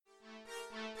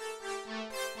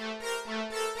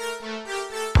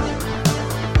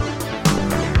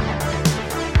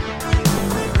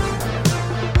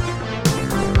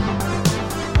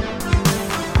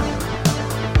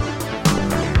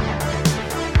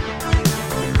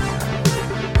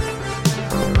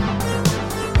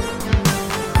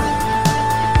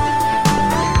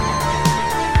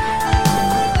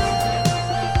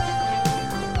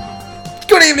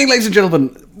evening, ladies and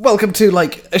gentlemen. Welcome to,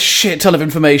 a shit ton of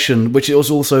information, which is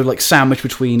also, sandwiched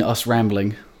between us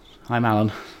rambling. I'm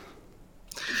Alan.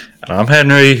 And I'm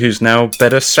Henry, who's now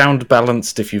better sound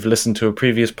balanced if you've listened to a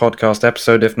previous podcast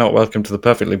episode. If not, welcome to the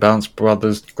Perfectly Balanced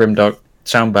Brothers Grimdark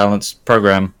Sound Balance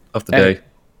program of the day.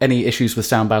 Any issues with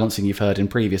sound balancing you've heard in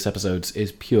previous episodes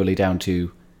is purely down to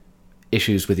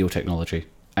issues with your technology,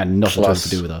 and not at all to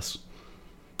do with us.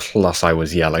 Plus, I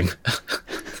was yelling.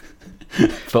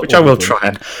 Which I will try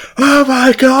and... Oh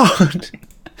my god!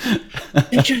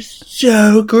 It's just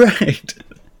so great!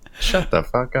 Shut the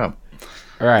fuck up.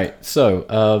 Alright,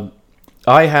 so,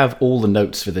 I have all the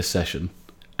notes for this session,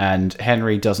 and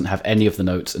Henry doesn't have any of the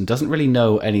notes, and doesn't really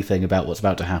know anything about what's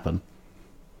about to happen.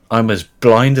 I'm as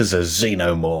blind as a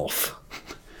xenomorph.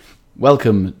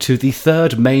 Welcome to the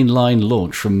third mainline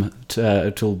launch from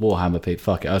Tool Warhammer, Pete.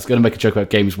 Fuck it. I was going to make a joke about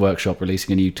Games Workshop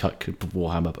releasing a new type of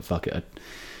Warhammer, but fuck it.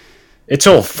 It's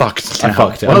all fucked now. I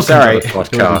fucked it. Welcome I'm sorry. to the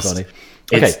podcast.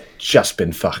 It's just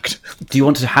been fucked. Do you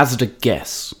want to hazard a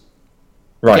guess?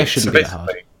 Right, Guess shouldn't be that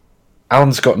hard.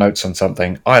 Alan's got notes on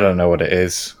something. I don't know what it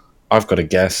is. I've got a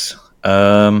guess.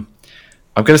 I'm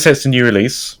going to say it's a new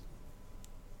release.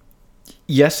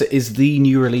 Yes, it is the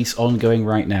new release ongoing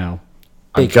right now.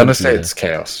 I'm going to say it's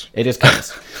Chaos. It is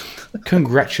Chaos.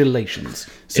 Congratulations.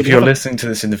 So if you're listening to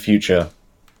this in the future,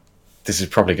 this is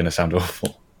probably going to sound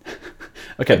awful.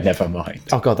 Okay. But never mind.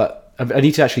 Oh, God, I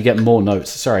need to actually get more notes.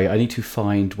 Sorry, I need to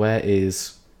find where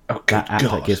is that app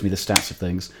that gives me the stats of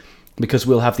things. Because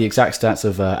we'll have the exact stats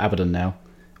of Abaddon now.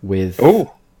 With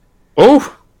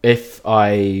if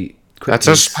I... That's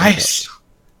a spice!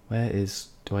 Where is...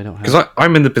 Do I not have... Because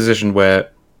I'm in the position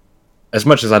where, as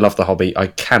much as I love the hobby, I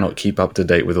cannot keep up to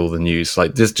date with all the news.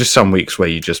 There's just some weeks where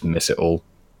you just miss it all.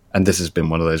 And this has been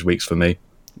one of those weeks for me.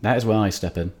 That is where I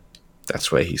step in.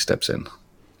 That's where he steps in.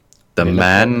 The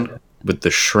man with the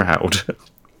shroud.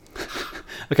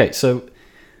 Okay, so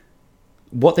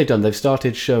what they've done, they've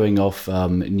started showing off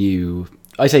new...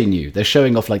 I say new. They're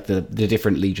showing off the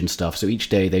different Legion stuff. So each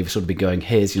day they've sort of been going,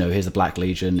 here's the Black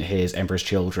Legion, here's Emperor's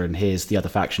Children, here's the other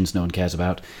factions no one cares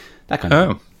about. That kind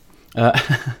of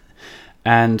thing.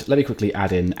 And let me quickly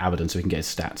add in Abaddon so we can get his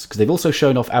stats. Because they've also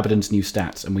shown off Abaddon's new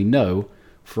stats. And we know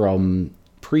from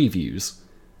previews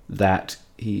that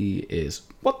he is...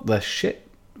 What the shit?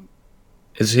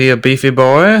 Is he a beefy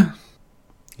boy?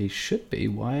 He should be.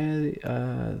 Why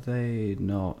are they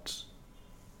not...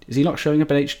 Is he not showing up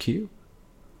in HQ?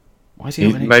 Why is he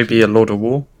not in HQ? Maybe a Lord of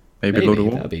War. Maybe Lord of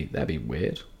War. That'd be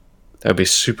weird. That'd be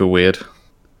super weird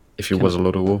if he was a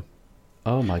Lord of War.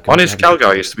 Oh my god. Honest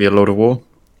Calgar used to be a Lord of War.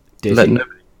 Let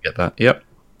nobody get that. Yep.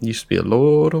 Used to be a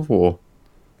Lord of War.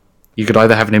 You could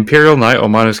either have an Imperial Knight or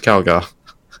Minus Calgar.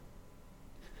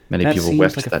 Many people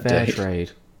wept that day.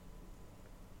 Trade.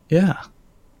 Yeah.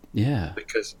 Yeah.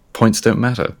 Because points don't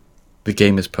matter. The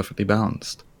game is perfectly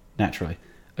balanced. Naturally.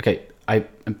 Okay,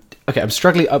 I'm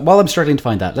struggling. While I'm struggling to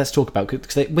find that, let's talk about...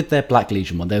 Because with their Black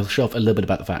Legion one, they'll show off a little bit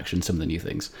about the faction, some of the new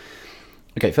things.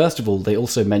 Okay, first of all, they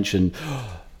also mentioned...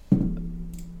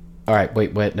 Alright,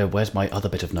 where's my other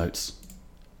bit of notes?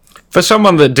 For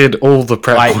someone that did all the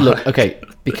prep... Right, look, okay,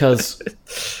 because...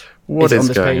 What is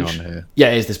going on here?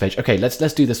 Yeah, it is this page. Okay, let's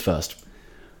do this first.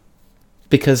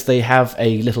 Because they have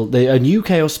a new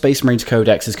Chaos Space Marines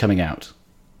Codex is coming out.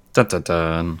 Dun dun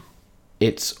dun.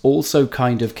 It's also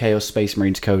kind of Chaos Space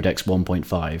Marines Codex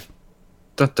 1.5.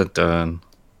 Dun dun dun.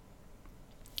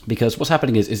 Because what's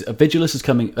happening is Vigilus is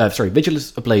coming...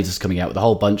 Vigilus Ablaze is coming out with a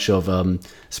whole bunch of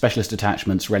specialist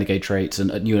attachments, renegade traits,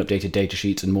 and new and updated data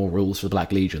sheets and more rules for the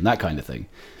Black Legion, that kind of thing.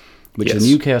 Which the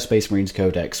new Chaos Space Marines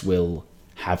Codex will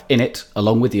have in it,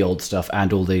 along with the old stuff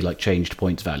and all the changed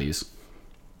points values.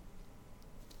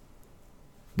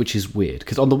 Which is weird,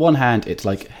 because on the one hand, it's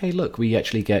hey, look, we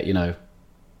actually get,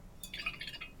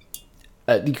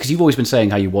 because you've always been saying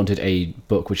how you wanted a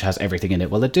book which has everything in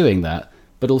it. Well, they're doing that,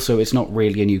 but also it's not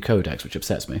really a new codex, which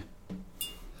upsets me.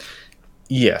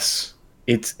 Yes.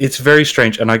 It's very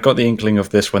strange, and I got the inkling of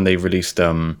this when they released,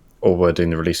 or were doing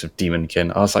the release of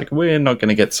Demonkin. I was like, we're not going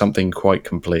to get something quite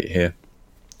complete here.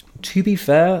 To be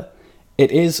fair,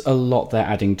 it is a lot they're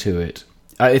adding to it.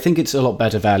 I think it's a lot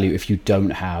better value if you don't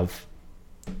have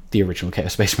the original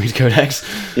Chaos Space Marine Codex.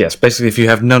 Yes, basically if you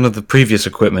have none of the previous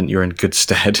equipment, you're in good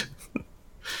stead.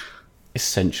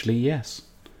 Essentially, yes.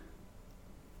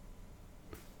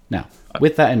 Now,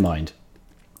 with that in mind,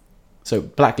 so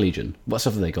Black Legion, what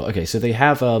stuff have they got? Okay, so they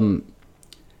have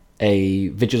a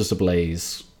Vigilus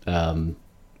Ablaze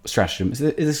stratagem. Is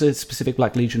this a specific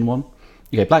Black Legion one?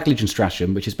 Okay, Black Legion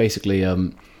stratagem, which is basically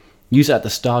use it at the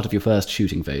start of your first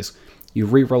shooting phase. You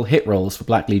reroll hit rolls for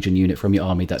Black Legion unit from your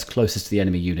army that's closest to the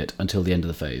enemy unit until the end of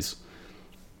the phase.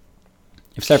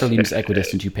 If several units are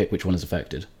equidistant, you pick which one is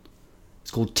affected.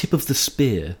 It's called Tip of the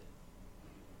Spear.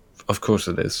 Of course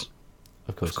it is.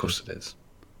 Of course it is.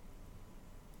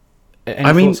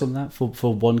 Any thoughts on that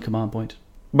for one command point?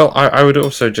 Well, I would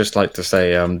also just like to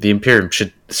say the Imperium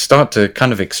should start to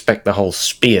kind of expect the whole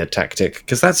spear tactic,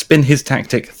 because that's been his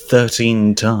tactic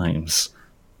 13 times.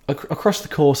 Across the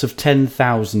course of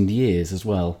 10,000 years as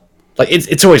well. Like,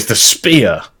 it's always the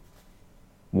spear.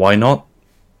 Why not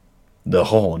the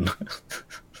horn?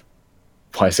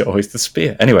 Why is it always the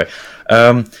spear? Anyway,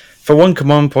 for one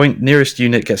command point, nearest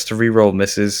unit gets to reroll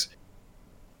misses.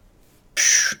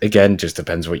 Again, just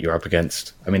depends what you're up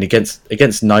against. I mean,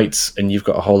 against knights, and you've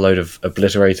got a whole load of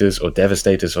obliterators or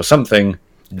devastators or something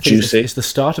juicy. It's the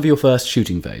start of your first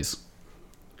shooting phase.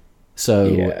 So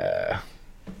yeah.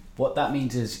 What that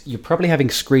means is you're probably having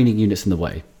screening units in the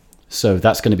way. So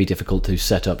that's going to be difficult to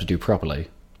set up to do properly.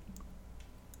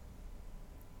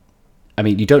 I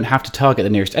mean, you don't have to target the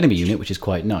nearest enemy unit, which is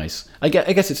quite nice. I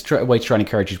guess it's a way to try and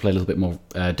encourage you to play a little bit more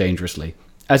dangerously.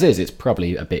 As is, it's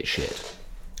probably a bit shit.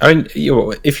 I mean,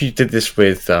 if you did this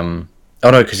with... oh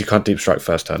no, because you can't deep strike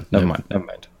first turn. Never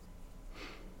mind.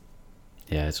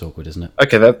 Yeah, it's awkward, isn't it?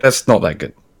 Okay, that's not that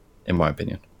good, in my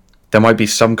opinion. There might be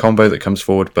some combo that comes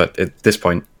forward, but at this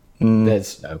point, no.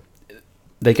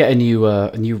 They get a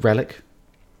new relic,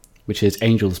 which is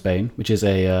Angel's Bane, which is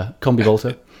a combi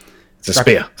bolter. It's a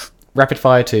spear. Rapid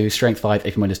fire 2, strength 5,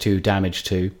 AP -2, damage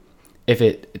 2. If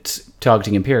it's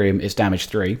targeting Imperium, it's damage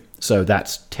 3, so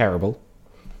that's terrible.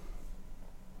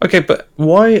 Okay, but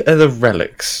why are the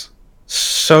relics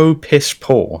so piss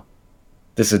poor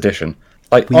this edition?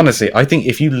 Like, honestly, I think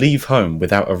if you leave home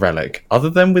without a relic, other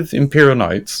than with Imperial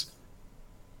Knights,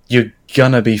 you're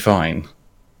gonna be fine.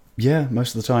 Yeah,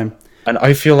 most of the time. And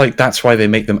I feel like that's why they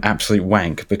make them absolute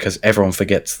wank, because everyone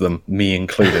forgets them, me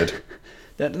included.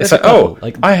 It's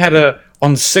like, I had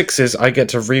on 6s, I get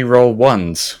to reroll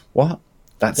 1s. What?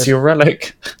 That's your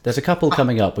relic? There's a couple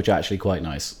coming up which are actually quite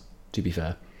nice, to be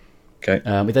fair. Okay.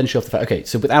 We then show off the fact... Okay,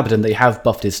 so with Abaddon, they have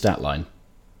buffed his stat line.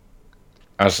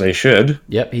 As they should.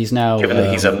 Yep, he's now... Given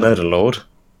that he's a murder lord.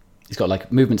 He's got,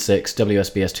 like, movement 6,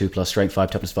 WSBS 2+, strength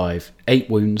 5, toughness 5, 8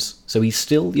 wounds. So he's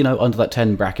still, under that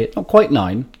 10 bracket. Not quite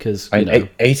 9, because, 8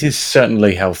 is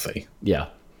certainly healthy. Yeah.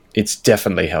 It's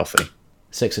definitely healthy.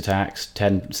 6 attacks,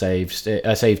 10 saves,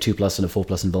 save 2+, and a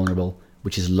 4+ invulnerable,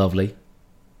 which is lovely.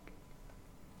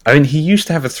 I mean, he used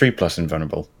to have a 3+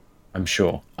 invulnerable, I'm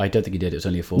sure. I don't think he did, it was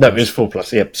only a 4+. No, it was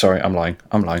 4+. Yep, sorry, I'm lying.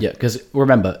 Yeah, because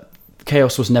remember,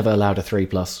 Chaos was never allowed a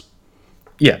 3+.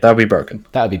 Yeah, that would be broken.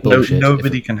 That would be bullshit.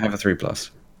 Nobody can have a 3+.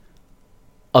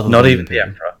 Not even the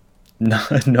Emperor. No,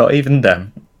 not even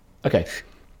them. Okay.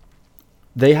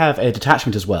 They have a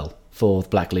detachment as well for the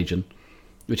Black Legion,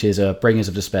 which is Bringers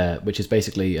of Despair, which is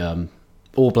basically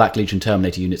all Black Legion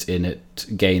Terminator units in it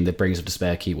gain the Bringers of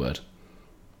Despair keyword.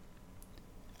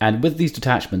 And with these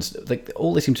detachments,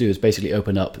 all they seem to do is basically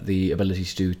open up the ability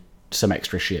to do some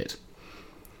extra shit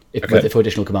for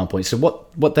additional command points. So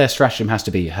what their stratagem has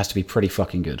to be pretty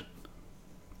fucking good.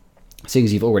 Seeing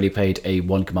as you've already paid a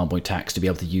 1 command point tax to be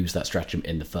able to use that stratagem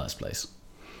in the first place.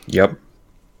 Yep.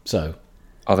 So,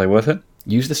 are they worth it?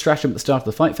 Use the stratagem at the start of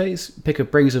the fight phase, pick a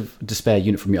Bringers of Despair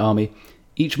unit from your army.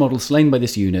 Each model slain by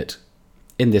this unit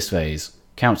in this phase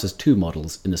counts as 2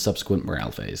 models in the subsequent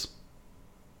morale phase.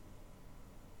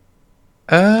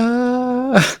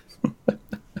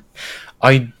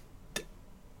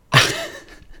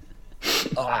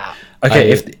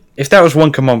 Okay, if that was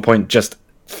 1 command point just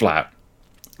flat.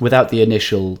 Without the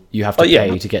initial, you have to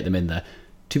pay to get them in there.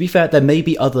 To be fair, there may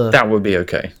be other... That would be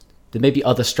okay. There may be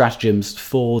other stratagems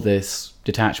for this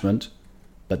detachment,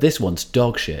 but this one's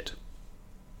dog shit.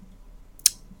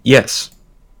 Yes.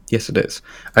 Yes, it is.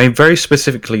 I mean, very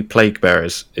specifically, Plague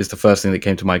Bearers is the first thing that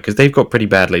came to mind, because they've got pretty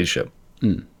bad leadership.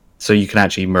 So you can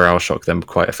actually morale shock them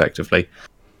quite effectively.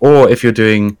 Or if you're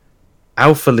doing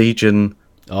Alpha Legion...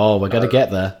 Oh, we're going to get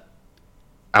there.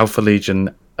 Alpha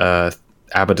Legion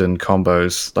Abaddon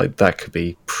combos, like, that could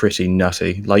be pretty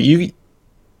nutty. Like,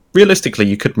 realistically,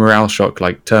 you could morale shock,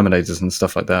 like, Terminators and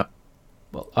stuff like that.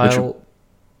 Well,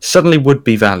 suddenly would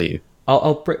be value.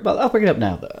 I'll bring it up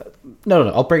now. No.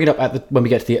 I'll bring it up when we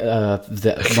get to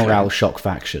the morale shock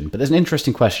faction. But there's an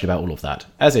interesting question about all of that.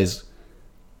 As is,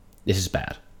 this is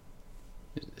bad.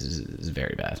 This is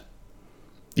very bad.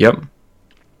 Yep.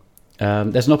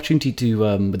 There's an opportunity to,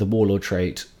 with the Warlord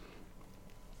trait,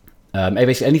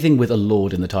 basically anything with a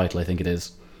Lord in the title, I think it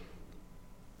is.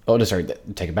 Oh, no, sorry,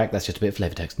 take it back. That's just a bit of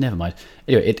flavor text. Never mind.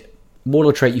 Anyway,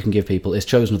 Warlord trait you can give people is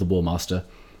Chosen of the Warmaster,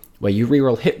 where you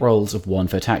reroll hit rolls of 1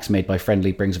 for attacks made by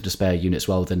friendly Brings of Despair units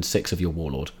rather than 6 of your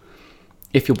Warlord.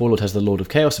 If your Warlord has the Lord of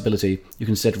Chaos ability, you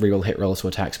can instead reroll hit rolls for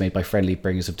attacks made by friendly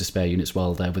Bringers of Despair units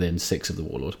while they're within 6 of the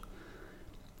Warlord.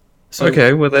 So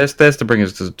Okay, well, there's the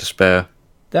Bringers to Despair.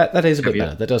 that is a bit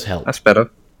better. That does help. That's better.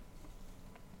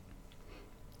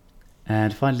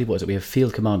 And finally, what is it? We have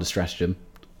Field Commander Stratagem.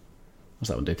 What's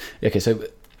that one do? Okay, so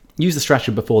use the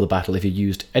stratagem before the battle if you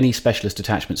used any specialist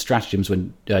attachment stratagems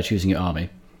when choosing your army.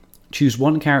 Choose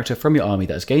one character from your army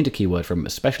that has gained a keyword from a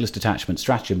specialist attachment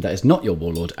stratagem that is not your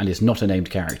Warlord and is not a named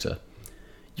character.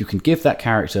 You can give that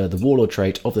character the Warlord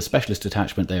trait of the specialist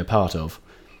attachment they are part of.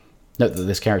 Note that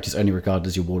this character is only regarded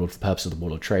as your Warlord for the purpose of the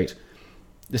Warlord trait.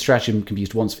 This stratagem can be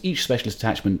used once for each specialist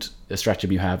attachment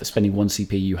stratagem you have, spending 1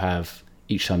 CP you have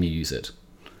each time you use it.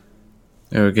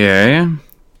 Okay.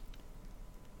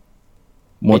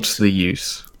 What's the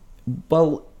use?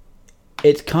 Well,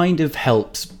 it kind of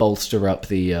helps bolster up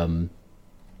the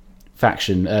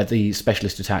faction, the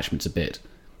specialist attachments a bit.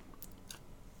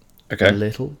 Okay. A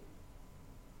little.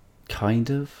 Kind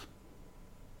of.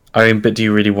 I mean, but do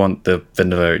you really want the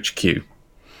vanilla HQ?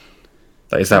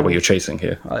 Like, is that what you're chasing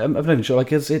here? I'm not even sure.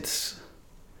 Like, it's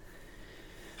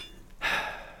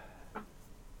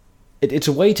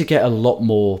a way to get a lot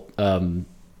more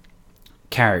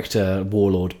character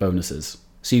Warlord bonuses.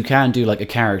 So you can do like a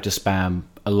character spam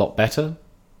a lot better.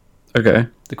 Okay.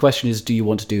 The question is, do you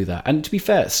want to do that? And to be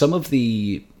fair, some of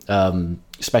the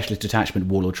specialist attachment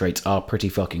Warlord traits are pretty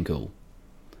fucking cool.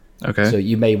 Okay. So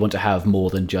you may want to have more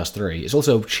than just 3. It's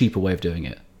also a cheaper way of doing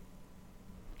it.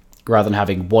 Rather than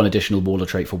having 1 additional Warlord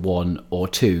trait for 1 or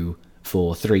 2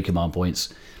 for 3 command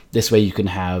points. This way you can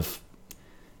have,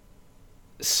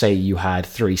 say you had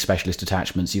 3 specialist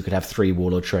attachments, you could have 3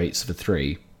 Warlord traits for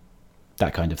 3.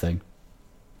 That kind of thing.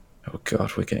 Oh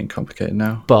god, we're getting complicated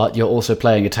now. But you're also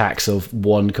playing attacks of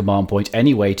 1 command point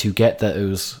anyway to get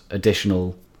those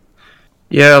additional...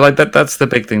 Yeah, like that's the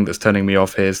big thing that's turning me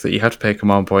off here, is that you have to pay a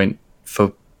command point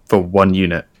for 1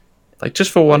 unit. Like,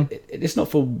 just for 1. It's not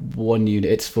for 1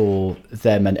 unit, it's for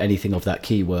them and anything of that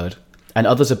keyword. And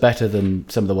others are better than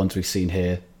some of the ones we've seen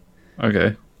here.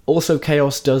 Okay. Also,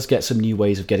 Chaos does get some new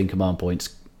ways of getting command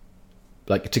points.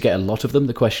 Like, to get a lot of them,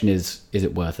 the question is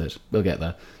it worth it? We'll get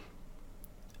there.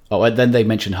 Oh, and then they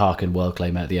mention Hark and World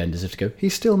Claim at the end as if to go, he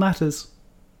still matters.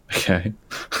 Okay.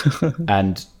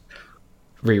 And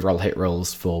reroll hit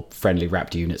rolls for friendly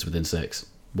wrapped units within 6.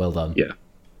 Well done. Yeah.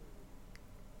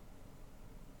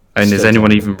 And Still is anyone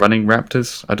terrible. even running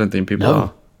Raptors? I don't think people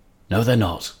are. No, they're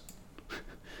not.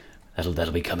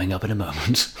 That'll be coming up in a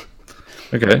moment.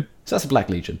 Okay. So that's the Black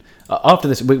Legion. After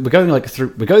this, we're going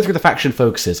through the faction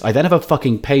focuses. I then have a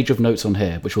fucking page of notes on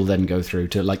here, which we'll then go through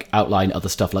to like outline other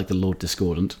stuff like the Lord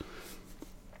Discordant.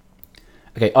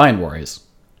 Okay, Iron Warriors.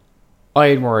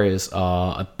 Iron Warriors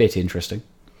are a bit interesting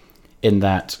in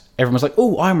that everyone's like,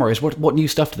 "Oh, Iron Warriors! What new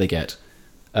stuff do they get?"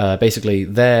 Basically,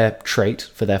 their trait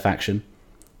for their faction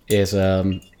is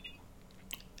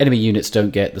enemy units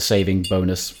don't get the saving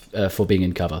bonus for being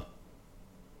in cover.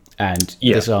 And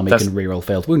this army can reroll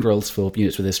failed wound rolls for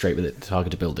units with this trait with it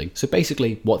targeted building. So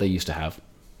basically, what they used to have.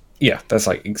 Yeah, that's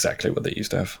like exactly what they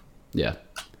used to have. Yeah.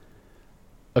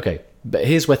 Okay, but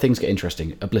here's where things get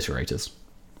interesting. Obliterators.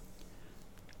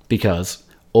 Because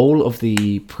all of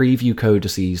the preview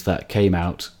codices that came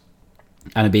out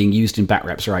and are being used in bat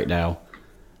reps right now,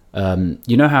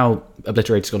 you know how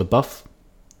Obliterators got a buff?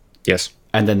 Yes.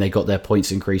 And then they got their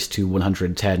points increased to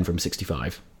 110 from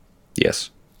 65. Yes.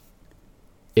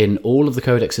 In all of the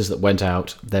codexes that went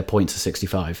out, their points are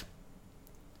 65.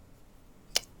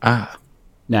 Ah.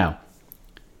 Now,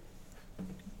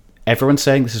 everyone's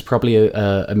saying this is probably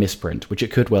a misprint, which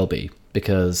it could well be,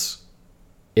 because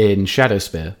in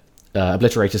Shadowspear,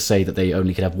 Obliterators say that they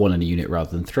only can have 1 in a unit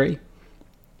rather than 3.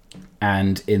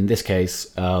 And in this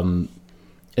case, in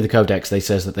the codex, they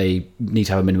says that they need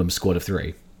to have a minimum squad of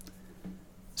 3.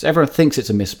 So everyone thinks it's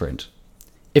a misprint.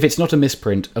 If it's not a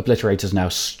misprint, Obliterator's now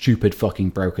stupid, fucking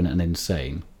broken, and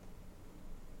insane.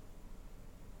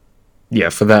 Yeah,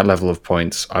 for that level of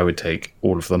points, I would take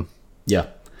all of them. Yeah.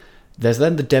 There's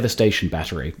then the Devastation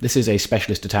Battery. This is a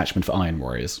specialist attachment for Iron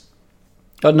Warriors.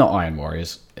 Not Iron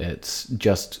Warriors. It's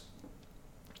just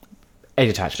a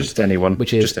detachment. Just anyone.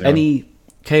 Which is just anyone. any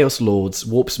Chaos Lords,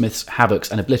 Warpsmiths,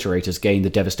 Havocs, and Obliterators gain the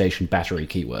Devastation Battery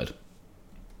keyword.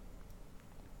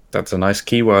 That's a nice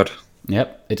keyword.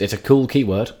 Yep, it's a cool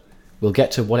keyword. We'll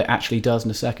get to what it actually does in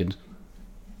a second.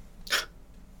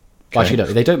 Okay. Actually, no,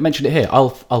 they don't mention it here.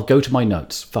 I'll go to my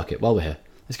notes. Fuck it, while we're here.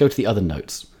 Let's go to the other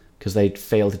notes, because they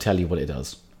fail to tell you what it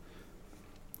does.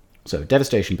 So,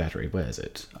 Devastation Battery, where is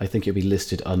it? I think it'll be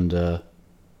listed under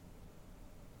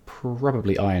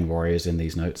probably Iron Warriors in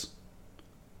these notes.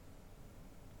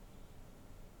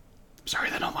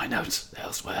 Sorry, they're not my notes. They're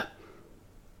elsewhere.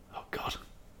 God.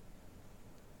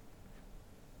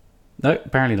 No,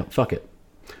 apparently not. Fuck it.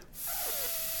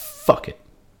 Fuck it.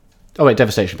 Oh wait,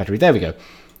 Devastation Battery. There we go.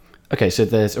 Okay, so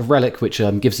there's a relic which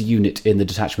gives a unit in the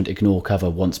detachment ignore cover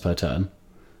once per turn,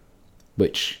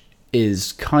 which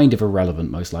is kind of irrelevant,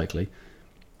 most likely.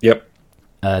 Yep.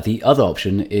 The other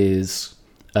option is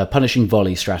Punishing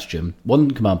Volley Stratagem.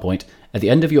 1 command point. At the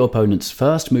end of your opponent's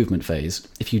first movement phase,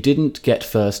 if you didn't get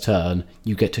first turn,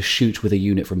 you get to shoot with a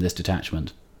unit from this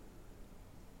detachment.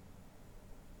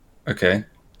 Okay.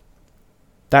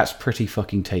 That's pretty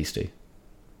fucking tasty.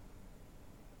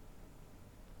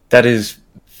 That is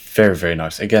very, very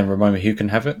nice. Again, remind me who can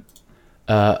have it?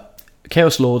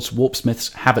 Chaos Lords,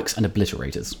 Warpsmiths, Havocs, and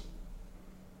Obliterators.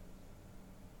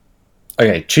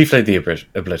 Okay, chiefly the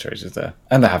Obliterators there.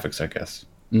 And the Havocs, I guess.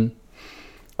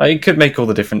 It could make all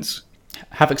the difference.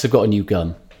 Havocs have got a new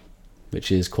gun,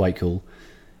 which is quite cool.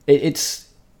 It's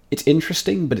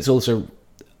interesting, but it's also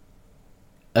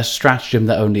a stratagem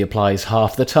that only applies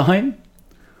half the time,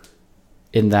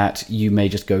 in that you may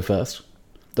just go first.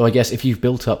 Though I guess if you've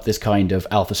built up this kind of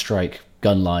Alpha Strike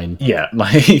gun line... Yeah,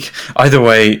 either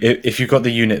way, if you've got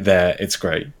the unit there, it's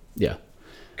great. Yeah.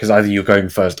 Because either you're going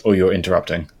first or you're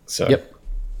interrupting. So. Yep.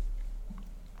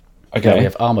 Okay. Now we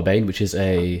have Armor Bane, which is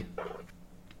a...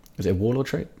 Is it a Warlord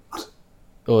trait?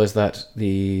 Or is that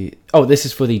the... Oh, this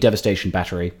is for the Devastation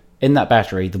Battery. In that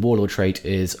battery, the Warlord trait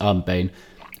is Armor Bane,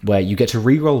 where you get to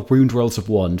reroll wound rolls of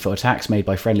 1 for attacks made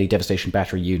by friendly Devastation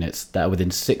Battery units that are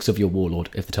within 6 of your Warlord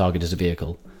if the target is a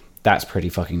vehicle. That's pretty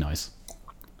fucking nice.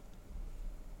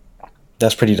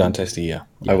 That's pretty darn tasty, yeah.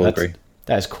 I will agree.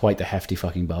 That is quite the hefty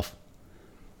fucking buff.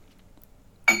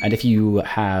 And if you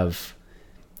have...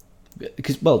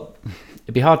 Because, well,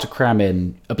 it'd be hard to cram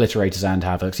in Obliterators and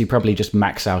Havocs. You probably just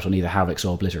max out on either Havocs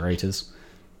or Obliterators.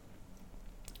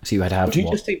 So you had to have... Do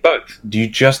you just take both? Do you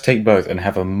just take both and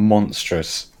have a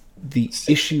monstrous... The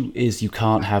issue is you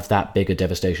can't have that big a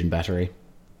Devastation Battery.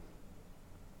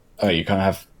 Oh, you can't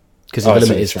have... Because the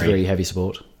limit is 3 heavy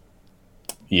support.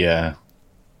 Yeah.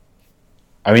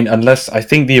 I mean, unless... I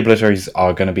think the Obliterators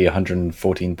are going to be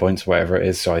 114 points, whatever it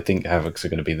is, so I think Havocs are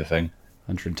going to be the thing.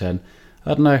 110. I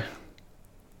don't know.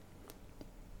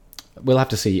 We'll have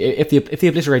to see. If the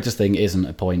Obliterators thing isn't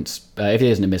a point... if it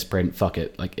isn't a misprint, fuck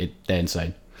it. They're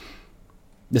insane.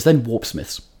 There's then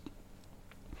Warpsmiths.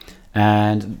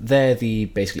 And they're the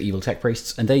basically evil tech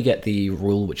priests, and they get the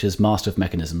rule which is Master of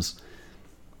Mechanisms.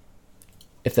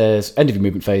 If there's end of your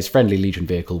movement phase, friendly Legion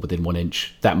vehicle within 1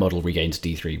 inch, that model regains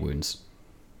D3 wounds.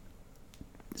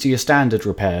 So your standard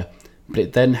repair, but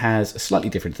it then has a slightly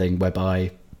different thing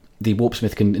whereby the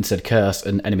Warpsmith can instead curse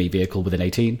an enemy vehicle within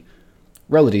 18,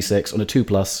 roll a d6, on a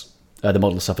 2+, the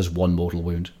model suffers 1 mortal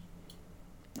wound.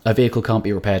 A vehicle can't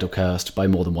be repaired or cursed by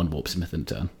more than 1 Warpsmith in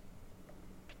turn.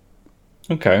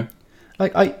 Okay.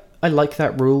 I like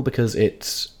that rule because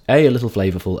it's A, a little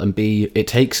flavourful, and B, it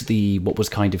takes the what was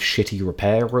kind of shitty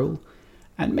repair rule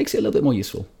and makes it a little bit more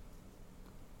useful.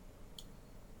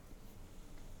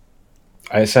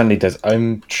 It certainly does.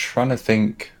 I'm trying to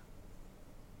think...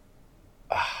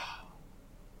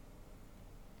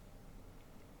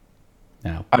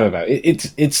 Now, I don't know.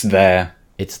 It's there.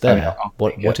 It's there. I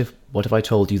mean, What if I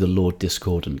told you the Lord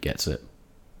Discordant gets it?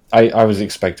 I was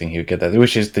expecting he would get that,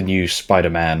 which is the new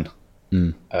Spider-Man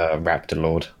Raptor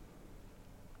Lord.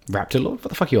 Raptor Lord? What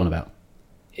the fuck are you on about?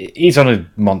 He's on a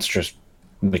monstrous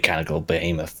mechanical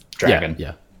behemoth dragon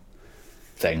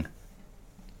thing.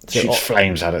 So Shoots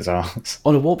flames out its arms.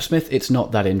 On a Warpsmith, it's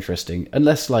not that interesting.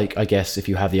 Unless, I guess, if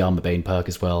you have the Armor Bane perk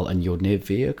as well and you're near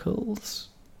vehicles?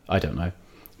 I don't know.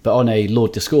 But on a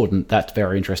Lord Discordant, that's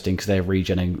very interesting because they're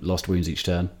regenerating lost wounds each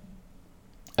turn.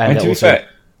 And to be fair,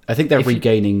 I think they're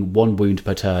regaining 1 wound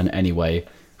per turn anyway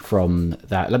from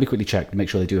that. Let me quickly check to make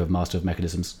sure they do have Master of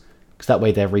Mechanisms. Because that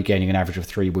way they're regaining an average of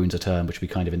 3 wounds a turn, which would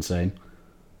be kind of insane.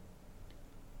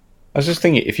 I was just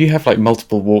thinking, if you have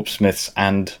multiple Warpsmiths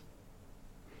and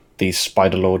these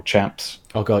Spider Lord chaps...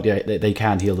 Oh god, yeah, they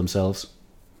can heal themselves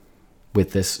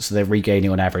with this. So they're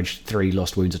regaining on average 3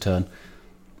 lost wounds a turn.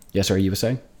 Yeah, sorry, you were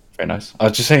saying? Very nice. I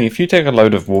was just saying, if you take a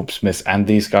load of Warpsmiths and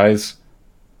these guys...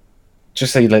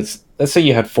 Just say, let's say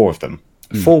you had 4 of them.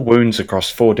 4 wounds across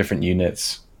 4 different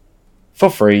units. For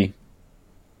free.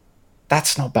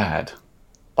 That's not bad.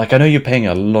 I know you're paying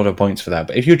a lot of points for that,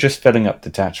 but if you're just filling up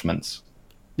detachments,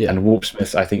 and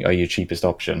Warpsmiths, I think, are your cheapest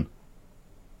option,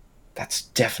 that's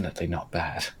definitely not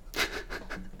bad.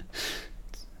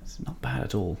 It's not bad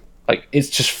at all. It's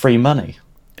just free money.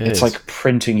 It's like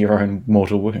printing your own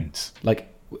mortal wounds.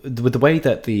 With the way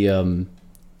that the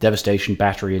Devastation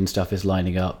Battery and stuff is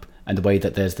lining up, and the way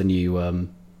that there's the new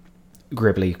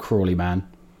Gribbly Crawly Man,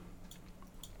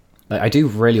 Like, I do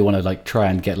really want to like try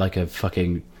and get like a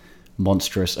fucking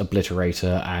monstrous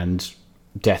obliterator and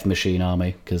death machine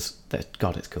army, because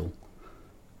God, it's cool.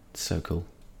 It's so cool.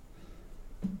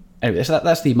 Anyway, so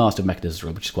that's the Master of Mechanisms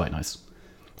rule, which is quite nice.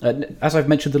 As I've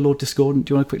mentioned, the Lord Discordant.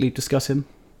 Do you want to quickly discuss him?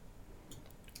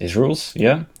 His rules,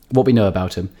 yeah. What we know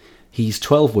about him: he's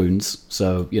 12 wounds,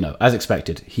 so as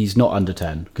expected, he's not under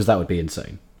 10, because that would be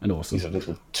insane and awesome. He's a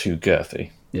little too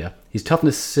girthy. Yeah, he's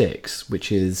toughness 6,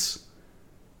 which is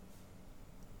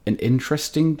an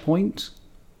interesting point.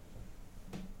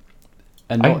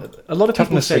 And a lot of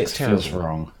people say it's terrible. Feels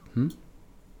wrong.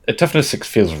 Toughness 6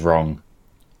 feels wrong.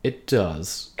 It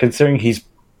does. Considering he's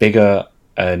bigger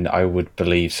and I would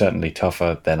believe certainly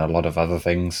tougher than a lot of other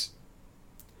things.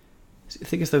 The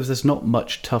thing is, though, there's not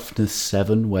much toughness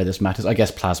 7 where this matters. I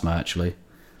guess plasma, actually.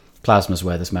 Plasma's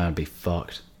where this man would be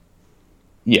fucked.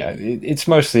 Yeah, it's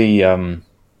mostly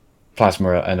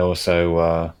plasma and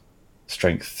also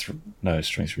strength.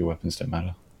 Strength 3 weapons don't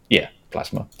matter. Yeah,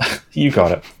 plasma. You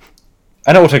got it.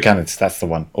 And autocannons, that's the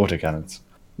one. Autocannons.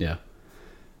 Yeah.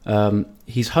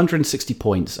 He's 160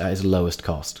 points at his lowest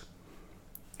cost.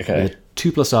 Okay. With a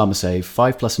 2+ armor save,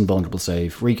 5+ invulnerable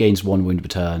save, regains 1 wound per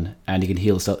turn, and he can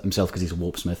heal himself because he's a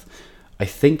warpsmith. I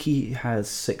think he has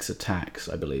 6 attacks,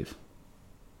 I believe.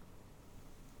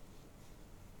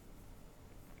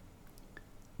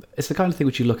 It's the kind of thing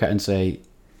which you look at and say,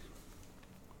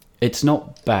 it's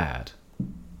not bad.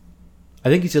 I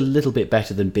think he's a little bit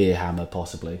better than Beerhammer,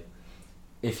 possibly,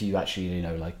 if you actually,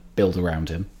 build around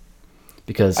him.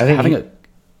 Because I think having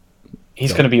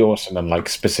he's going to be awesome on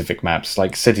specific maps,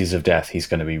 like Cities of Death. He's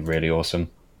going to be really awesome.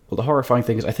 Well, the horrifying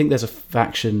thing is, I think there's a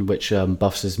faction which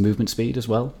buffs his movement speed as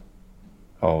well.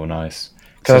 Oh, nice.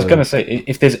 Because I was going to say,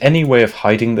 if there's any way of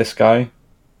hiding this guy,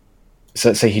 so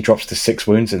let's say he drops to 6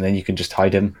 wounds, and then you can just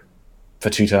hide him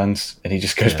for 2 turns, and he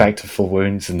just goes back to full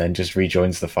wounds, and then just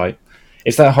rejoins the fight.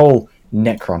 It's that whole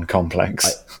Necron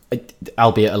complex.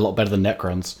 Albeit a lot better than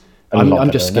Necrons. I'm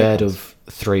just scared of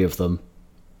 3 of them,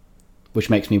 which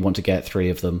makes me want to get 3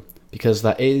 of them, because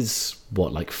that is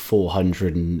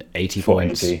 480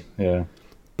 points. Yeah.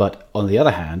 But on the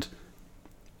other hand,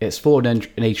 it's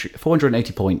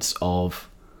 480 points of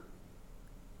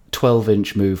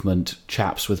 12-inch movement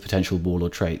chaps with potential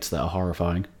warlord traits that are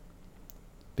horrifying,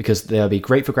 because they'll be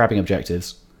great for grabbing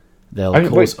objectives. They'll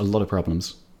cause a lot of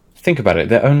problems. Think about it.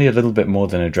 They're only a little bit more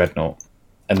than a dreadnought,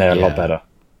 and they're a lot better.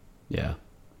 Yeah.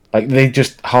 They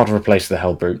just hard replace the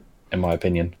Hellbrute, in my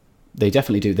opinion. They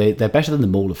definitely do. They're better than the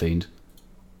Mauler Fiend,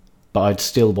 but I'd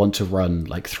still want to run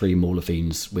 3 Mauler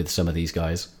Fiends with some of these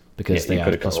guys, because they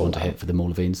add +1 to hit for the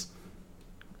Mauler Fiends.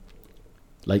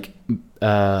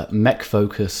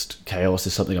 Mech-focused Chaos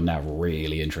is something I'm now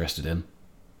really interested in.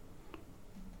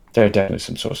 There are definitely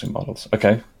some sourcing models.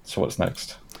 Okay, so what's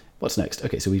next?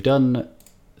 Okay, so we've done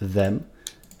them.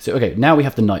 So, okay, now we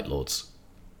have the Night Lords.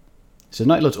 So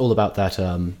Night Lord's all about that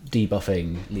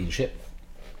debuffing leadership.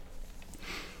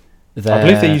 I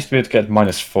believe they used to be able to get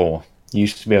 -4. You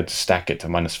used to be able to stack it to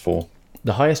 -4.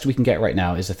 The highest we can get right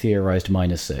now is a theorized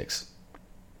 -6.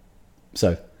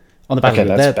 So, on the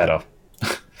battlefield, that's better.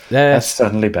 That's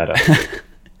certainly better.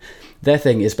 Their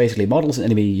thing is basically models and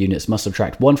enemy units must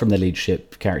subtract 1 from their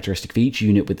leadership characteristic for each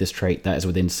unit with this trait that is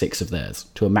within 6 of theirs,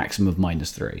 to a maximum of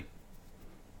 -3.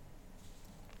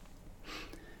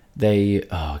 They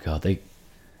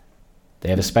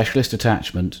have a specialist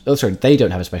attachment. Oh, sorry, they don't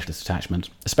have a specialist attachment.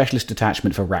 A specialist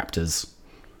attachment for raptors.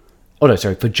 Oh, no,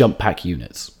 sorry, for jump pack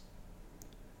units.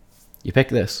 You pick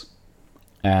this,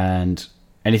 and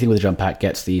anything with a jump pack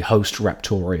gets the host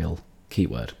raptorial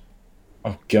keyword.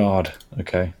 Oh, God.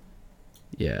 Okay.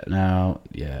 Yeah, now,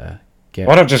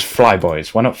 Why not just fly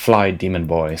boys? Why not fly demon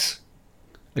boys?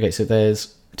 Okay, so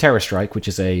there's Terror Strike, which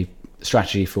is a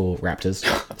strategy for raptors.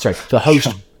 Sorry, for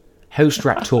host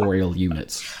raptorial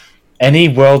units. Any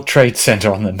World Trade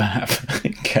Center on the map.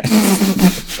 Okay.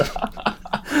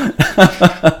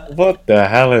 What the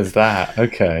hell is that?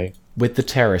 Okay. With the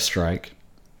Terror Strike.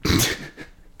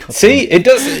 See, it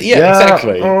does. Yeah,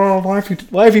 exactly. Oh,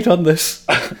 why have you done this?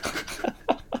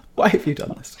 Why have you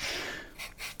done this?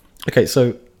 Okay,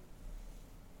 so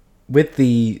with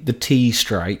the T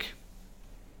Strike.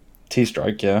 T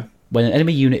Strike, yeah. When an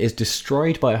enemy unit is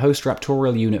destroyed by a host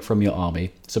raptorial unit from your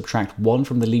army, subtract 1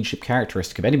 from the leadership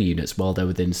characteristic of enemy units while they're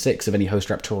within 6 of any host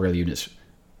raptorial units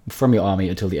from your army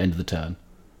until the end of the turn.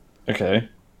 Okay.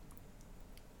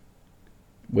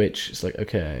 Which is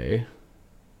okay.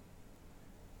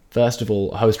 First of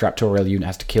all, a host raptorial unit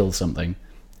has to kill something,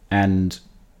 and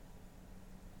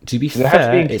to be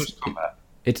fair,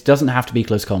 it doesn't have to be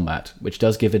close combat, which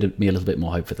does give me a little bit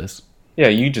more hope for this. Yeah,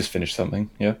 you just finished something.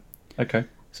 Yeah. Okay.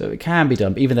 So it can be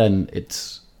done, but even then,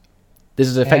 This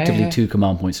is effectively 2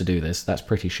 command points to do this. That's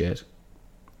pretty shit.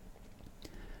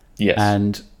 Yes.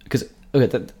 And because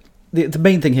the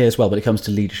main thing here as well, when it comes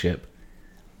to leadership,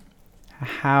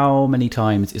 how many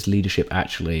times is leadership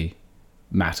actually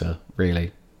matter,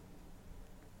 really?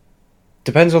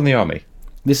 Depends on the army.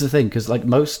 This is the thing, because like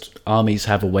most armies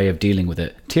have a way of dealing with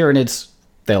it. Tyranids,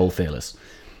 they're all fearless.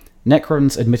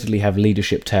 Necrons admittedly have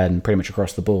leadership 10 pretty much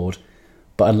across the board,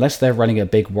 but unless they're running a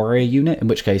big warrior unit, in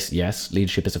which case, yes,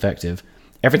 leadership is effective,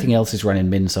 everything else is run in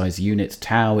min-size units.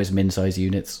 Tau is min-size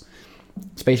units.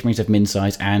 Space Marines have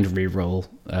min-size and reroll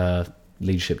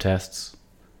leadership tests.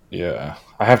 Yeah.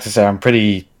 I have to say, I'm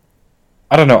pretty...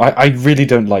 I don't know, I really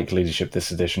don't like leadership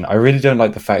this edition. I really don't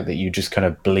like the fact that you just kind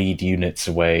of bleed units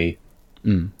away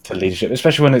to leadership,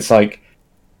 especially when it's like,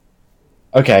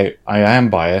 okay, I am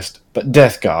biased, but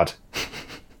Death Guard.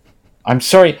 I'm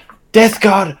sorry, Death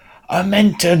Guard are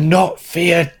meant to not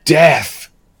fear death.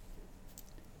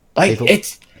 Like,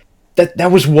 it's...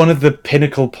 That was one of the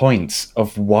pinnacle points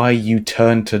of why you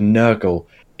turned to Nurgle.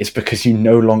 It's because you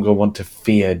no longer want to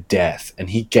fear death, and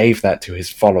he gave that to his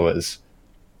followers.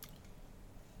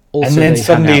 Also, and then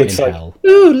suddenly it's like, hell.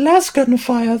 Ooh, last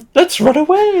gunfire, let's run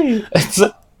away. It's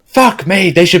like, fuck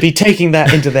me, they should be taking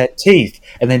that into their teeth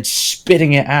and then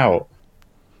spitting it out.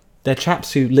 They're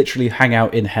chaps who literally hang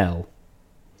out in hell.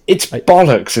 It's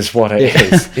bollocks is what it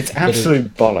is. It's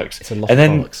absolute bollocks. It's a lot and of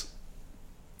then bollocks.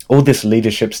 All this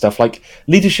leadership stuff, like,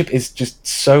 leadership is just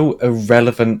so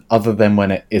irrelevant other than when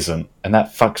it isn't, and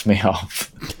that fucks me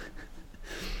off.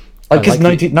 Like, because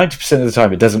 90% of the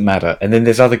time it doesn't matter, and then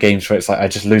there's other games where it's like, I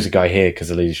just lose a guy here because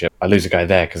of leadership, I lose a guy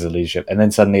there because of leadership, and then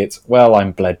suddenly it's, well,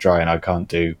 I'm bled dry and I can't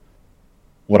do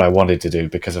what I wanted to do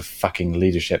because of fucking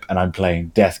leadership, and I'm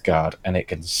playing Death Guard, and it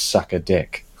can suck a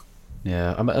dick.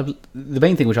 Yeah, the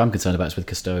main thing which I'm concerned about is with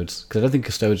Custodes, because I don't think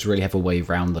Custodes really have a way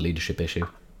around the leadership issue.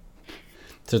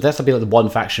 So that's to be like the one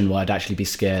faction where I'd actually be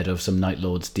scared of some Night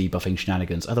Lords debuffing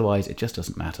shenanigans. Otherwise, it just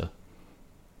doesn't matter.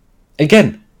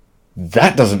 Again,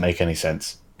 that doesn't make any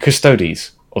sense.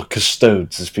 Custodes, or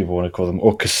Custodes, as people want to call them,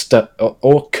 or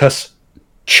Cuschodes,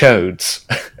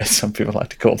 as some people like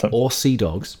to call them. Or Sea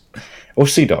Dogs. Or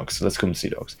Sea Dogs. Let's call them Sea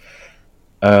Dogs.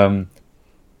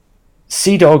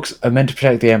 Sea Dogs are meant to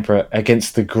protect the Emperor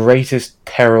against the greatest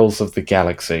perils of the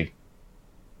galaxy.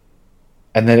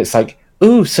 And then it's like,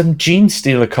 ooh, some gene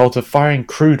stealer cult are firing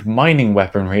crude mining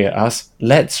weaponry at us.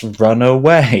 Let's run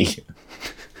away.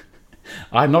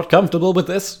 I'm not comfortable with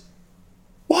this.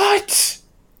 What?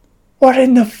 What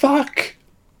in the fuck?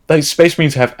 Like, Space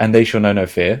Marines have, and they shall know no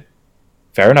fear.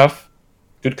 Fair enough.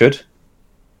 Good.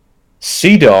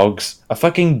 Sea Dogs are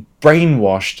fucking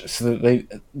brainwashed so that they,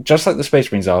 just like the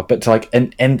Space Marines are, but to like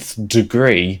an nth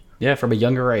degree. Yeah, from a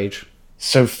younger age.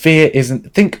 So fear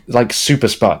isn't, think like super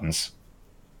Spartans.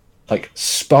 Like,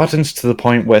 Spartans to the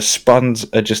point where Spartans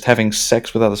are just having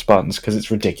sex with other Spartans because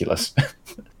it's ridiculous.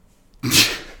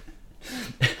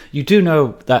 You do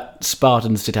know that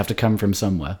Spartans did have to come from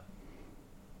somewhere.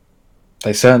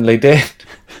 They certainly did.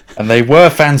 And they were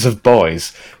fans of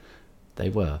boys. They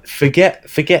were. Forget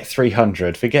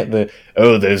 300. Forget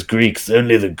there's Greeks.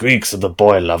 Only the Greeks are the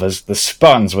boy lovers. The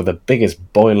Spartans were the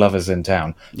biggest boy lovers in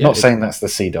town. Yeah, Not saying that's the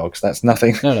Sea Dogs. That's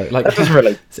nothing. No, like that doesn't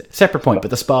really. Separate point,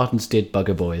 but the Spartans did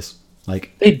bugger boys.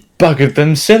 Like, they buggered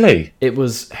them silly. It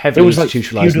was heavily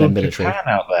institutionalized in their feudal military. Japan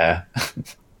out there.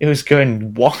 It was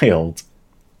going wild.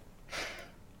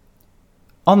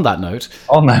 On that note,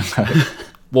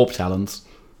 warp talons.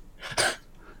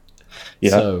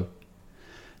 Yeah. So,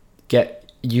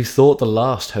 you thought the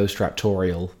last host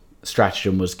raptorial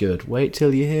stratagem was good. Wait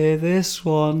till you hear this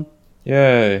one.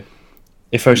 Yay.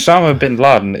 If Osama bin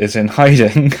Laden is in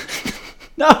hiding,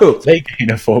 no, they gain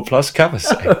a 4+ cover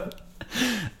save.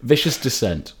 Vicious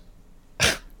Descent.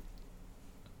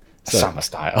 Summer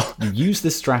style. You use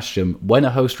this stratagem when a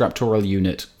host raptorial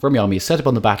unit from your army is set up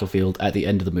on the battlefield at the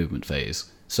end of the movement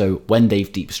phase. So when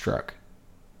they've deep struck.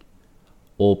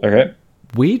 Or Okay.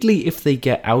 weirdly, if they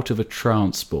get out of a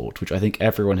transport, which I think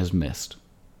everyone has missed.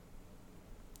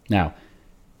 Now,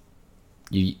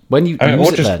 when you use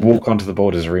or it just then, walk onto the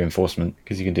board as a reinforcement,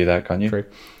 because you can do that, can't you? True.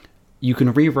 You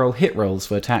can re-roll hit rolls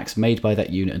for attacks made by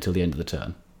that unit until the end of the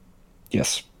turn.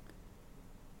 Yes.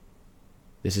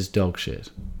 This is dog shit.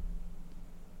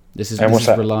 This is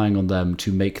that? relying on them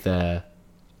to make their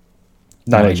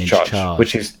 9-inch 9-inch charge,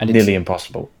 which is nearly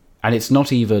impossible. And it's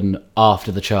not even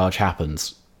after the charge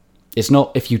happens. It's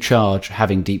not if you charge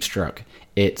having deep struck.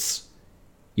 It's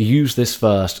you use this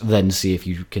first, then see if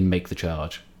you can make the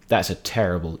charge. That's a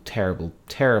terrible, terrible,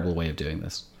 terrible way of doing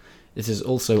this. This is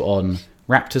also on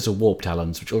Raptors or Warp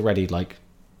Talons, which already,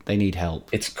 they need help.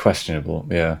 It's questionable,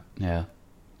 yeah. Yeah.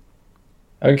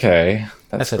 Okay,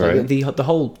 that's great. The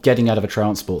whole getting out of a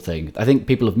transport thing, I think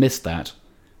people have missed that.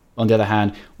 On the other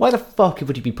hand, why the fuck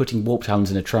would you be putting warp talons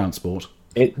in a transport?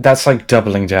 That's like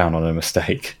doubling down on a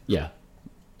mistake. Yeah.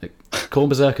 Like, Corn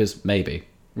Berserkers, maybe.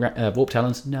 Warp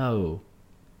talons, no.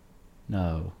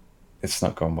 No. It's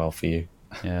not gone well for you.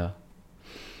 Yeah.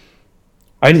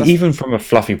 Even from a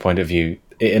fluffy point of view,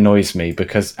 it annoys me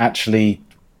because actually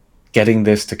getting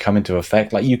this to come into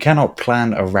effect, like, you cannot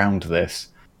plan around this.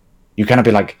 You cannot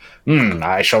be like,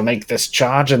 I shall make this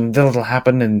charge and it'll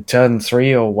happen in turn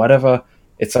 3 or whatever.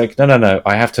 It's like, no.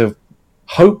 I have to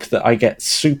hope that I get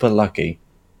super lucky.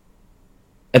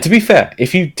 And to be fair,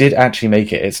 if you did actually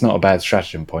make it, it's not a bad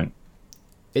stratagem point.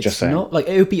 It's Just saying. not like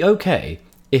it would be okay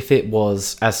if it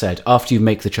was, as said, after you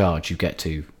make the charge, you get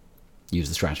to use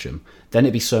the stratagem. Then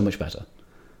it'd be so much better.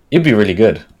 It'd be really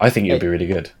good. I think it'd be really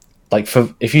good. Like,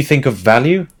 if you think of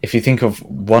value, if you think of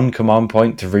one command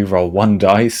point to reroll one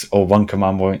dice, or one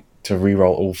command point to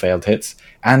reroll all failed hits,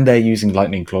 and they're using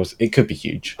lightning claws, it could be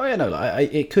huge. Oh yeah, no,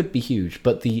 it could be huge.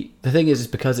 But the thing is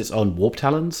because it's on warp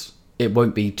talons, it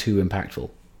won't be too impactful.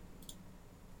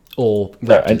 Or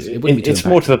raptors, it wouldn't be too it's impactful.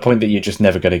 more to the point that you're just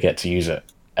never going to get to use it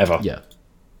ever. Yeah.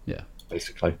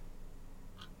 Basically.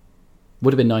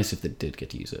 Would have been nice if they did get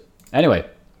to use it. Anyway,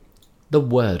 the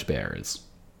word bearers.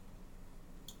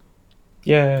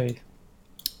 Yay.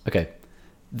 Okay.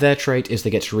 Their trait is they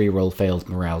get to reroll failed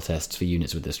morale tests for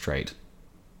units with this trait.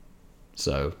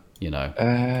 So,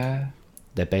 they're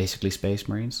basically Space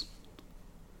Marines.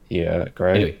 Yeah,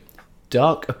 great. Anyway,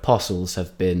 Dark Apostles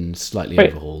have been slightly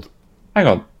overhauled. Hang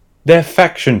on. Their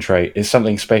faction trait is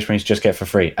something Space Marines just get for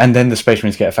free, and then the Space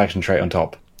Marines get a faction trait on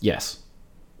top. Yes.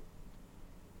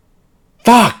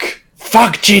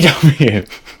 Fuck GW!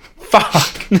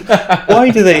 Fuck! Why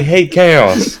do they hate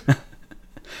chaos?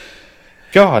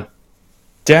 God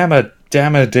damn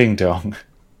a ding dong.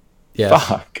 Yes.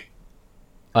 Fuck.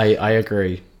 I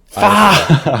agree.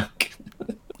 Fuck!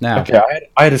 Now, Okay,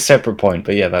 I had a separate point,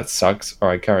 but yeah, that sucks.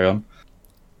 Alright, carry on.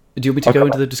 do you want me to go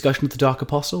into the discussion with the Dark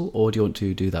Apostle, or do you want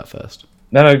to do that first?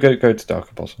 No, go to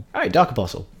Dark Apostle. Alright, Dark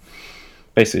Apostle.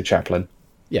 Basically, chaplain.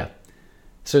 Yeah.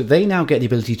 So they now get the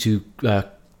ability to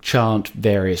chant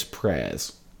various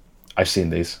prayers. I've seen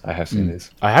these. I have seen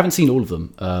these. I haven't seen all of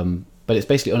them, but it's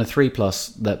basically on a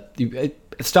 3+ that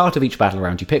at the start of each battle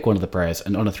round you pick one of the prayers,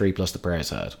 and on a 3+ the prayer is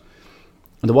heard.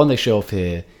 And the one they show off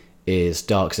here is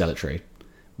Dark Zealotry,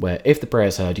 where if the prayer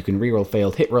is heard, you can reroll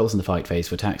failed hit rolls in the fight phase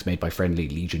for attacks made by friendly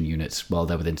Legion units while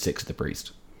they're within 6 of the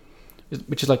priest.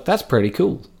 Which is like, that's pretty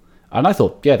cool. And I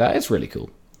thought, yeah, that is really cool.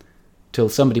 Till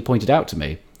somebody pointed out to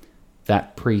me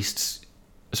that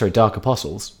Dark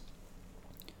Apostles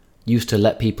used to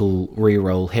let people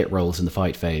reroll hit rolls in the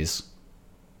fight phase.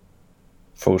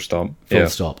 Full stop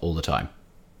All the time.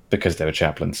 Because they were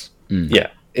chaplains.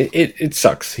 Yeah, it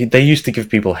sucks. They used to give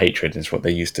people hatred, is what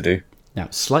they used to do. Now,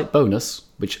 slight bonus,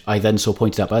 which I then saw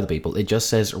pointed out by other people, it just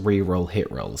says reroll hit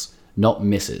rolls, not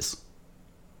misses.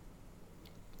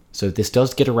 So this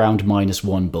does get around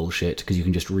 -1 bullshit, because you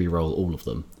can just reroll all of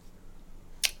them.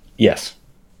 Yes.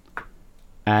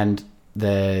 And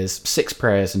there's 6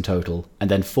 prayers in total, and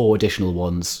then 4 additional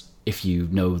ones if you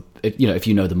know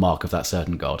the mark of that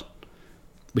certain god,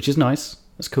 which is nice.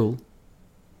 That's cool.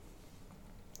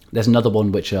 There's another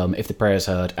one which, if the prayer is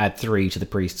heard, add 3 to the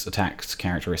priest's attacks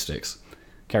characteristic.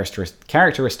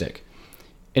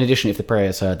 In addition, if the prayer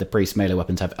is heard, the priest's melee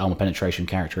weapons have armor penetration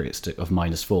characteristic of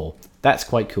 -4. That's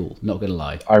quite cool. Not gonna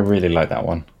lie. I really like that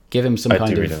one. Give him some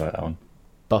kind really of like that one.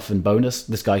 buff and bonus.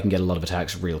 This guy can get a lot of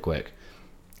attacks real quick.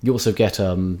 You also get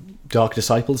Dark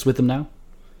Disciples with them now.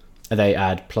 And they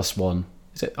add +1.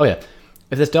 Is it? Oh yeah.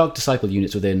 If there's Dark Disciple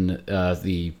units within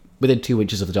within 2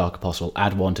 inches of the Dark Apostle,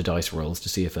 add 1 to dice rolls to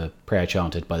see if a prayer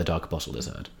chanted by the Dark Apostle is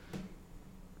heard.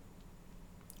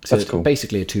 So That's it's cool.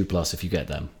 basically a 2+ if you get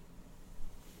them.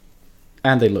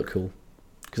 And they look cool,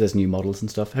 because there's new models and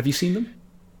stuff. Have you seen them?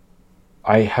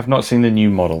 I have not seen the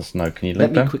new models. No, can you Let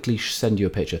link me them? quickly send you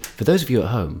a picture. For those of you at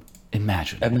home,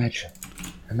 imagine.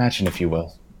 Imagine if you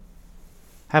will.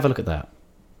 Have a look at that.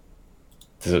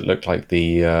 Does it look like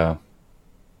the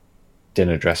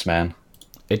dinner dress man?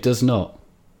 It does not.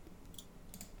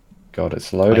 God,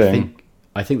 it's loading.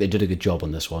 I think they did a good job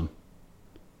on this one.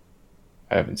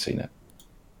 I haven't seen it.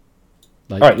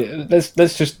 Like, All right,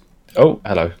 let's just. Oh,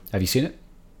 hello. have you seen it?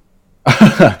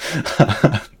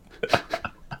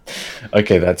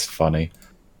 Okay, that's funny.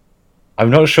 I'm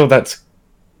not sure that's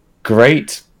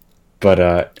great, but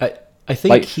I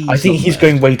think he's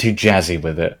going way too jazzy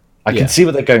with it. I Yeah. can see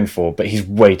what they're going for, but he's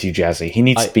way too jazzy. He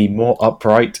needs to be more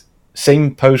upright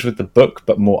same pose with the book,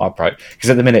 but more upright. Because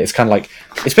at the minute, it's kind of like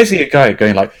it's basically a guy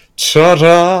going like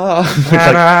ta-da, with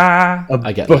like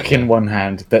I get book that, in one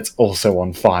hand that's also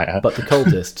on fire. But the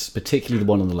cultists, particularly the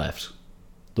one on the left,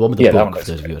 the one with the Yeah, that book, one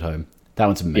for those of looks you at home, that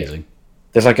one's amazing.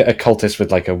 There's like a cultist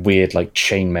with like a weird like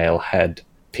chainmail head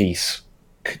piece,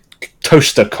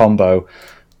 toaster combo,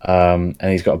 and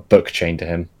he's got a book chained to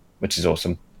him, which is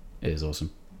awesome. It is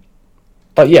awesome.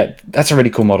 But yeah, that's a really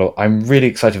cool model. I'm really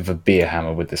excited for Beer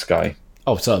Hammer with this guy.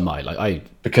 Oh, so am I.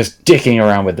 Because dicking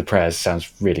around with the prayers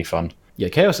sounds really fun. Yeah,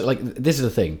 Chaos, this is the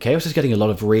thing. Chaos is getting a lot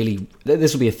of really...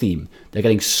 This will be a theme. They're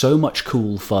getting so much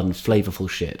cool, fun, flavorful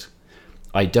shit.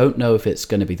 I don't know if it's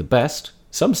going to be the best.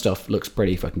 Some stuff looks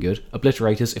pretty fucking good.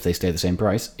 Obliterators, if they stay the same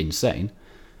price, insane.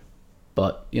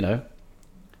 But,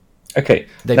 Okay.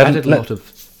 they've added a lot of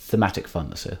thematic fun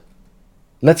this year.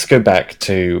 Let's go back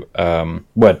to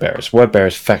Wordbearers.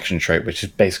 Wordbearers faction trait, which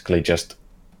is basically just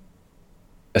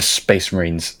a Space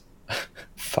Marines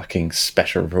fucking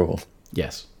special rule.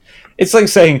 Yes. It's like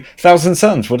saying, Thousand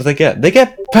Suns, what do they get? They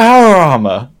get power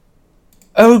armor!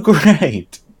 Oh,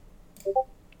 great!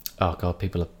 Oh, God,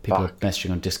 people are messaging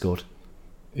on Discord.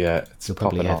 Yeah, it's You'll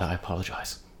probably hear off. that. I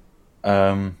apologise.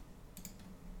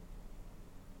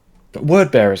 But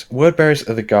Wordbearers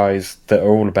are the guys that are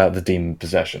all about the demon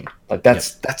possession. Like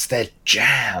that's their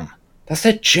jam. That's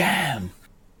their jam.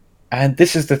 And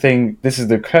this is the thing. This is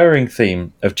the recurring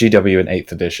theme of GW in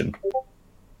 8th edition.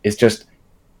 It's just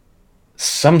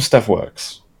some stuff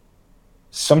works.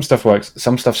 Some stuff works.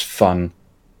 Some stuff's fun.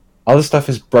 Other stuff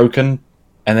is broken,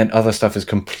 and then other stuff is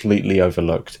completely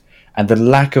overlooked. And the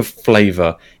lack of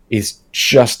flavor is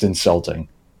just insulting.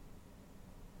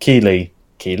 Keeley?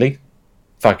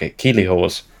 Fuck it, Keeley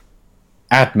Horse,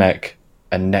 Admech,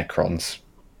 and Necrons.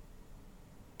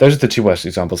 Those are the two worst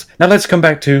examples. Now let's come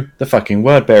back to the fucking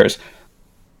Wordbearers.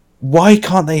 Why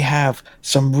can't they have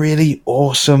some really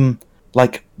awesome,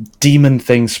 like, demon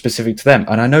things specific to them?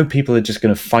 And I know people are just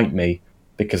going to fight me,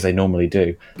 because they normally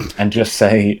do, and just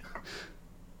say,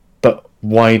 but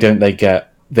why don't they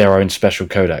get their own special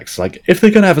codex? Like, if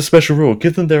they're going to have a special rule,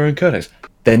 give them their own codex.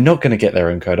 They're not going to get their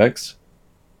own codex.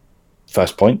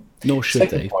 First point. Nor should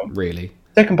they, really.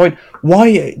 Second point,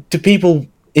 why do people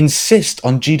insist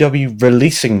on GW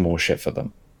releasing more shit for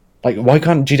them? Like, why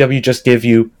can't GW just give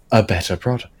you a better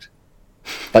product?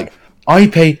 Like, I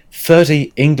pay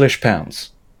 30 English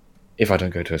pounds if I don't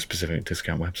go to a specific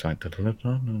discount website.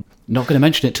 Not going to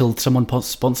mention it till someone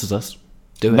sponsors us.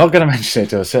 Do it. Not going to mention it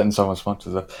till a certain someone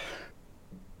sponsors us.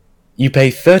 You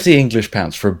pay 30 English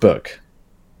pounds for a book.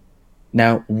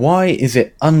 Now, why is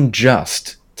it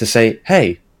unjust to say,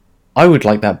 hey, I would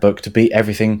like that book to be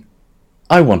everything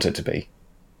I want it to be?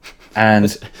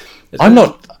 And I'm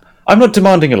not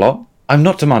demanding a lot. I'm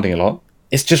not demanding a lot.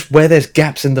 It's just where there's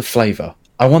gaps in the flavour.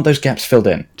 I want those gaps filled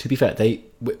in. To be fair,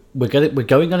 we're going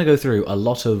to go through a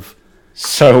lot of...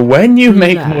 So when you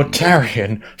make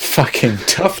Mortarion fucking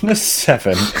toughness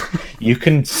 7, you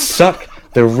can suck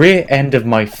the rear end of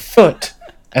my foot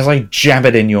as I jab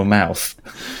it in your mouth.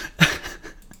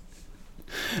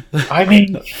 I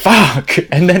mean, fuck!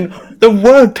 And then the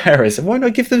Wordbearers, why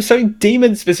not give them something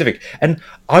demon-specific? And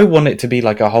I want it to be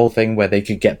like a whole thing where they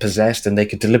could get possessed and they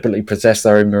could deliberately possess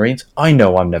their own Marines. I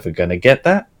know I'm never going to get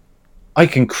that. I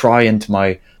can cry into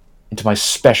my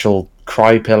special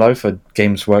cry pillow for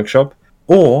Games Workshop,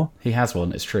 or... He has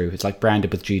one, it's true. It's like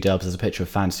branded with G-dubs. There's a picture of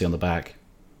Fantasy on the back.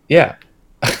 Yeah.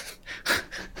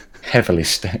 Heavily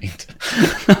stained.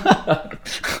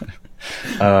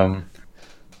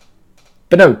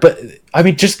 But I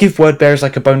mean, just give Wordbearers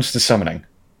like a bonus to summoning.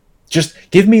 Just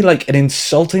give me like an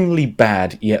insultingly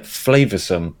bad yet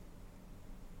flavoursome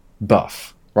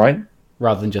buff, right?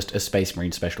 Rather than just a Space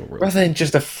Marine special rule. Rather than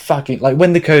just a fucking... Like,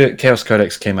 when the Chaos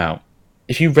Codex came out,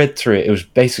 if you read through it, it was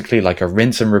basically like a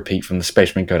rinse and repeat from the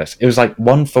Space Marine Codex. It was like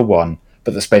 1-for-1,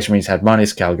 but the Space Marines had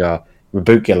Marneus Calgar,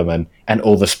 Reboot Gilliman, and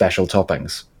all the special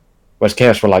toppings. Whereas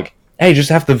Chaos were like, hey, just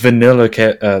have the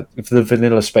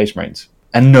vanilla Space Marines.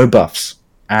 And no buffs.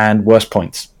 And worse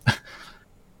points.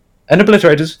 And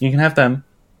Obliterators, you can have them,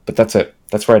 but that's it.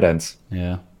 That's where it ends.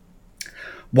 Yeah.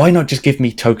 Why not just give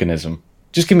me tokenism?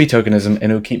 Just give me tokenism and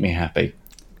it'll keep me happy.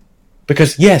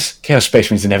 Because yes, Chaos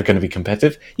Space Marines are never going to be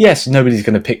competitive. Yes, nobody's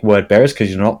going to pick Wordbearers because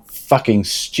you're not fucking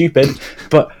stupid.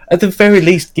 But at the very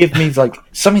least, give me like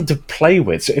something to play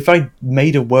with. So if I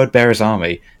made a Wordbearers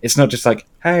army, it's not just like,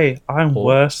 hey, I'm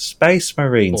worse Space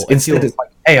Marines. Instead, it's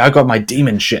like, hey, I got my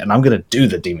demon shit and I'm going to do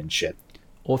the demon shit.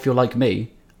 Or if you're like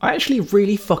me, I actually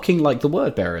really fucking like the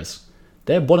Wordbearers.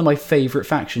 They're one of my favourite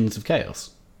factions of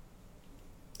Chaos.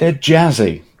 They're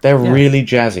jazzy. They're really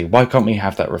jazzy. Why can't we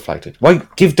have that reflected? Why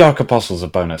give Dark Apostles a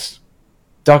bonus?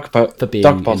 For being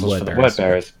Dark in Apostles word for the bearers. word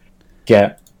bearers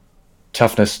get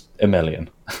toughness 1,000,000.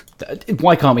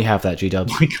 Why can't we have that,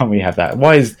 G-dubs? Why can't we have that?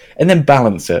 And then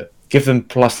balance it. Give them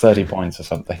plus 30 points or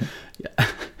something.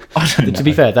 I don't know. To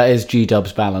be fair, that is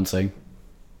G-dubs balancing.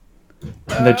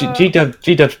 No,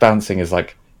 G-Dub's balancing is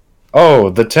like, oh,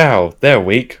 the Tau, they're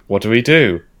weak. What do we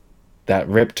do? That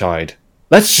Riptide.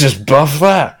 Let's just buff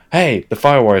that. Hey, the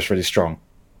Fire Warrior's really strong.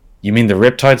 You mean the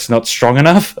Riptide's not strong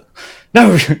enough?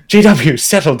 No, GW,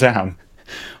 settle down.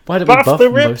 Why don't we buff the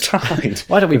most? Riptide?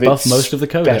 Why don't we With buff its most of the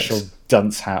codex? special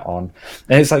dunce hat on.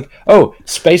 And it's like, oh,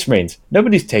 Space Marines.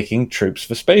 Nobody's taking troops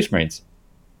for Space Marines.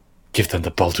 Give them the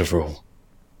Bolter rule.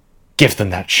 Give them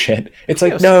that shit. It's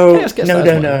like, Chaos gets that as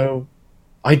well. no.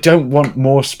 I don't want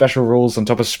more special rules on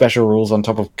top of special rules on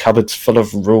top of cupboards full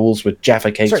of rules with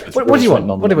Jaffa cakes. Sorry, with what do rules you want?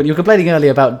 written on What do you them. want? You were complaining earlier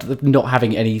about not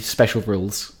having any special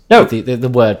rules. No. With the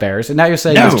word bearers, and now you're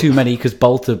saying No. there's too many because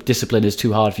Bolter discipline is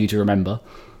too hard for you to remember.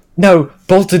 No,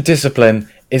 Bolted Discipline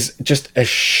is just a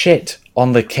shit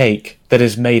on the cake that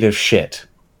is made of shit.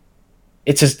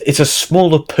 It's a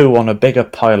smaller poo on a bigger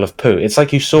pile of poo. It's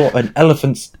like you saw an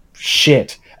elephant's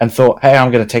shit and thought, hey,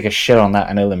 I'm going to take a shit on that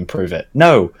and it'll improve it.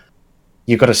 No.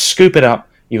 You've got to scoop it up.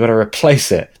 You've got to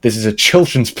replace it. This is a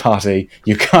children's party.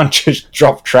 You can't just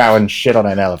drop trow and shit on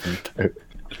an elephant poo.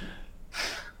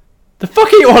 The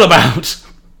fuck are you all about?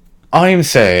 I'm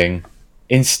saying,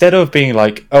 instead of being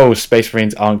like, oh, Space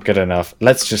Marines aren't good enough,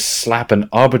 let's just slap an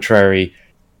arbitrary,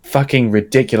 fucking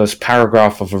ridiculous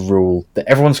paragraph of a rule that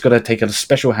everyone's got to take a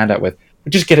special handout with.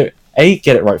 Just get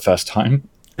it right first time.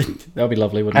 That'd be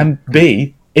lovely, wouldn't And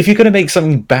B, if you're going to make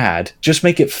something bad, just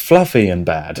make it fluffy and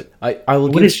bad. it? I will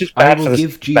When it's just I bad will for the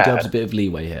give G-dubs bad. a bit of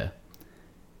leeway here.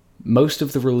 Most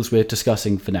of the rules we're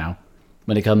discussing for now,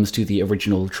 when it comes to the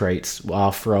original traits,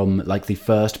 are from like the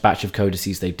first batch of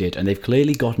codices they did, and they've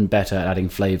clearly gotten better at adding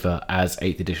flavour as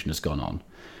 8th edition has gone on.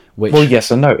 Which, Well,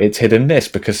 yes and no. It's hit and miss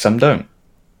because some don't.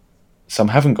 Some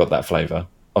haven't got that flavour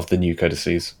of the new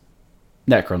codices.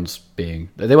 Necrons being...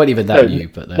 They weren't even that new,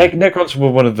 but Necrons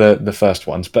were one of the first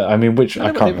ones, but I mean, I can't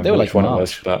they remember were which like one it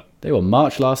was. March. But They were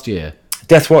March last year.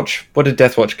 Deathwatch, what did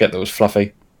Deathwatch get that was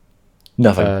fluffy?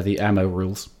 Nothing. The ammo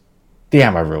rules. The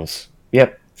ammo rules.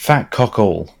 Yep, fat cock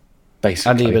all, basically.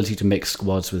 And the ability to mix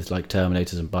squads with like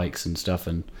Terminators and bikes and stuff,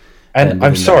 and And then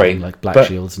I'm within that sorry, having, like black but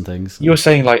shields and things. You're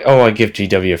saying like, oh, I give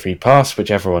GW a free pass,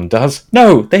 which everyone does.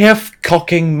 No, they have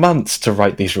cocking months to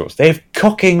write these rules. They have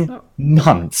cocking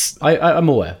months. I'm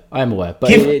aware.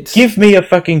 But Give me a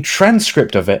fucking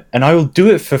transcript of it, and I will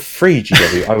do it for free,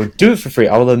 GW. I will do it for free.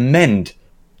 I will amend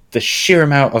the sheer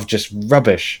amount of just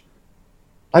rubbish.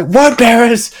 Like, word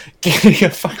bearers! Give me a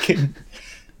fucking...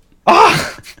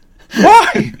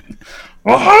 Why?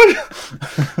 What?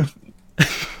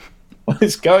 What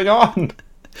is going on?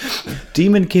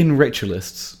 Demonkin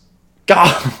Ritualists.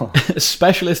 God.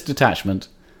 Specialist detachment,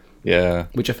 Yeah.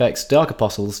 which affects Dark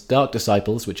Apostles, Dark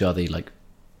Disciples, which are the like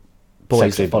boys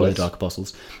Sexy that follow boys. the Dark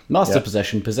Apostles, Master Yeah.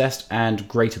 Possession, Possessed, and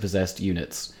Greater Possessed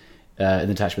units. In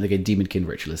the attachment, they get Demonkin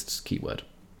Ritualists keyword.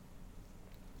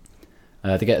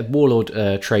 They get a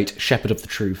Warlord trait, Shepherd of the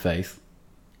True Faith,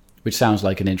 which sounds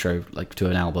like an intro like to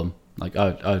an album. Like,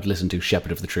 I'd listen to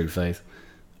Shepherd of the True Faith.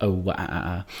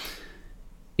 Oh,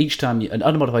 Each time an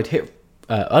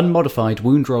unmodified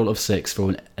wound roll of 6 for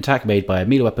an attack made by a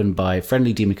melee weapon by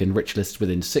friendly Demonkin Ritualists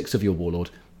within 6 of your Warlord,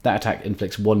 that attack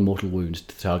inflicts 1 mortal wound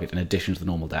to the target in addition to the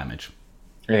normal damage.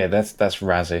 Yeah, that's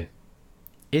razzy.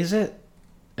 Is it?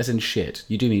 As in shit.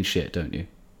 You do mean shit, don't you?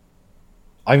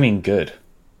 I mean good.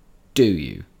 Do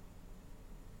you?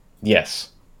 Yes.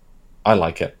 I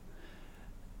like it.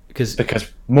 Because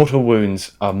mortal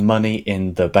wounds are money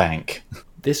in the bank.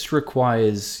 this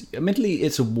requires... Admittedly,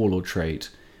 it's a Warlord trait.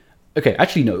 Okay,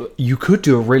 actually, no. You could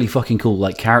do a really fucking cool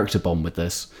like character bomb with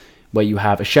this, where you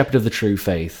have a Shepherd of the True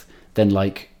Faith, then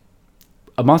like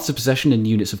a Master Possession in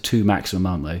units of 2 maximum,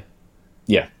 aren't they?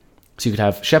 Yeah. So you could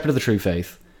have Shepherd of the True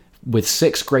Faith with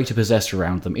 6 Greater Possessed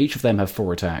around them. Each of them have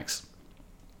 4 attacks.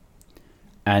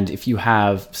 And if you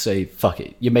have, say, fuck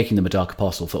it, you're making them a Dark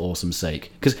Apostle for awesome's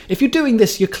sake. Because if you're doing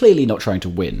this, you're clearly not trying to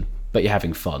win, but you're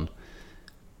having fun.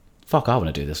 Fuck, I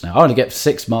want to do this now. I want to get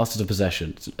 6 Masters of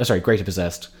Possession, Greater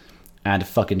Possessed, and a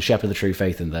fucking Shepherd of the True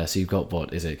Faith in there. So you've got,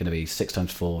 what is it, going to be 6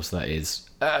 times 4, so that is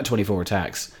 24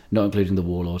 attacks, not including the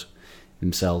Warlord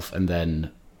himself. And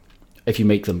then if you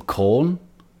make them Khorne,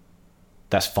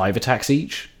 that's 5 attacks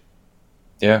each.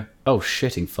 Yeah. Oh,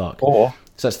 shitting fuck. Or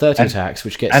So that's 30 attacks,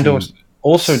 which gets and you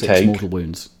also 6 take mortal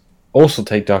wounds.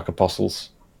 Dark Apostles.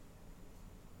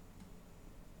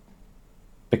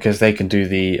 Because they can do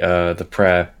the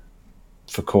prayer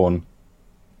for Khorne,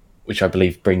 which I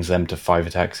believe brings them to 5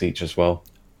 attacks each as well.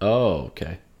 Oh,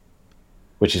 okay.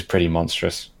 which is pretty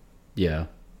monstrous. Yeah.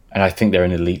 And I think they're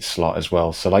an elite slot as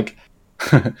well. So, like,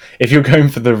 if you're going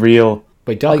for the real...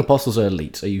 Wait, Dark Apostles are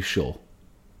elites, are you sure?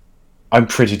 I'm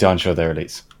pretty darn sure they're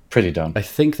elites. Pretty darn. I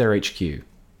think they're HQ.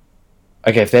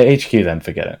 Okay, if they're HQ, then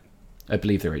forget it. I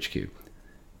believe they're HQ.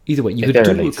 Either way, you could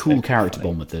do a cool character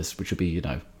bomb with this, which would be, you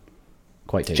know,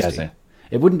 quite tasty. Jazzy.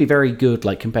 It wouldn't be very good,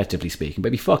 like, competitively speaking, but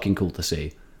it'd be fucking cool to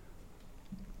see.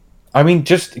 I mean,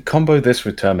 just combo this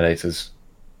with Terminators.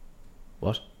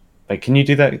 What? Like, can you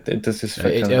do that? Does this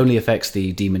affect It only affects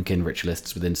the Demonkin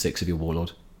Ritualists within 6 of your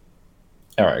Warlord.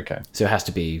 Alright, okay. So it has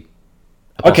to be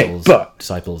Apostles, but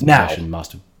Disciples, now, Possession,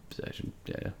 Master Possession.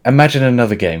 Yeah. Imagine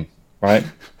another game, right?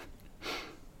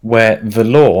 Where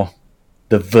the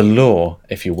velour,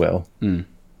 if you will,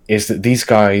 is that these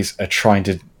guys are trying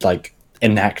to, like,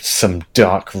 enact some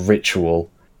dark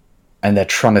ritual, and they're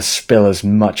trying to spill as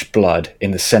much blood in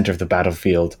the center of the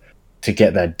battlefield to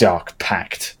get their dark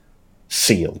pact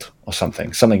sealed or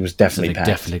something. Something was definitely packed.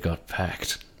 Definitely got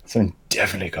packed. Something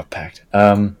definitely got packed.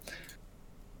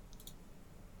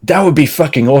 That would be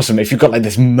fucking awesome if you got like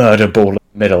this murder ball in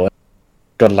the middle,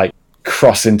 got to like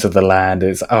cross into the land.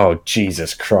 It's oh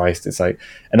Jesus Christ! It's like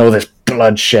and all this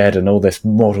bloodshed and all this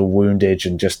mortal woundage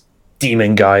and just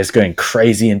demon guys going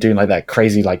crazy and doing like that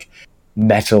crazy like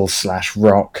metal /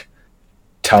 rock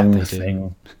tongue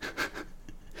thing.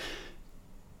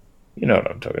 You know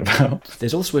what I'm talking about.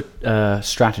 There's also a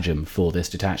stratagem for this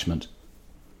detachment.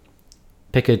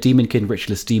 Pick a Demonkin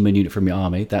Ritualist Demon unit from your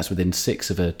army. That's within 6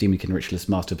 of a Demonkin Ritualist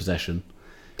Master Possession.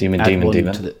 Demon.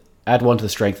 Add 1 to the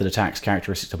strength and attacks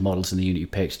characteristics of models in the unit you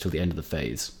picked till the end of the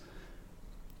phase.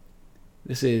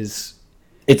 This is...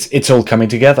 It's all coming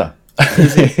together.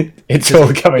 It's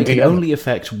all coming together. It can only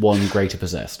affect 1 Greater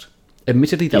Possessed.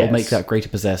 Admittedly, that will make that Greater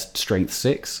Possessed strength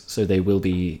 6, so they will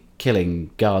be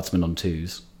killing Guardsmen on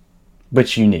 2s.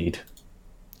 Which you need.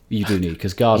 You do need,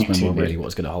 because Guardsmen were really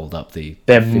what's going to hold up the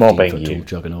They're mobbing you.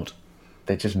 Juggernaut.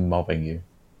 They're just mobbing you.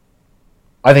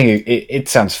 I think it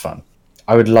sounds fun.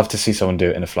 I would love to see someone do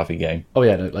it in a fluffy game. Oh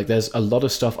yeah, no, like there's a lot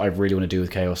of stuff I really want to do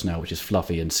with Chaos now, which is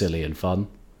fluffy and silly and fun,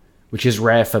 which is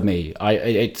rare for me.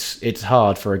 It's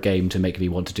hard for a game to make me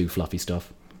want to do fluffy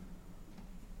stuff.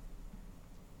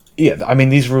 Yeah, I mean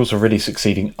these rules are really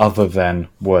succeeding, other than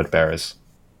Word Bearers,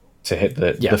 to hit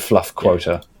the fluff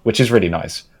quota, which is really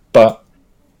nice. But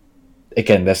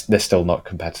again, they're still not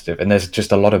competitive, and there's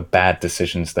just a lot of bad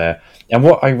decisions there. And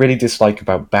what I really dislike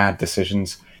about bad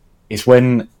decisions is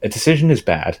when a decision is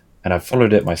bad, and I've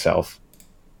followed it myself,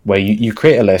 where you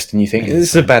create a list and you think, this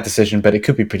is a bad decision, but it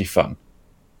could be pretty fun.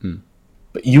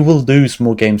 But you will lose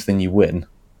more games than you win.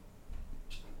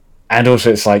 And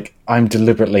also it's like, I'm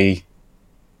deliberately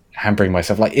hampering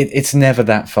myself. Like, it's never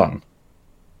that fun,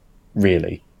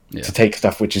 really. Yeah. To take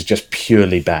stuff which is just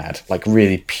purely bad, like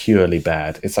really purely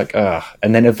bad. It's like, ugh.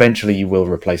 And then eventually you will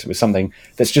replace it with something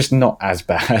that's just not as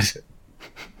bad.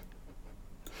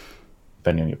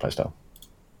 Depending on your playstyle.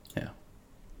 Yeah.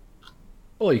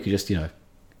 Or you could just,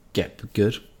 get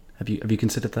good. Have you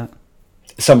considered that?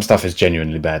 Some stuff is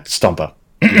genuinely bad. Stomper.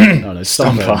 No,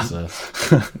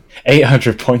 Stomper.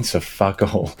 800 points of fuck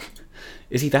all.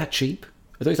 Is he that cheap?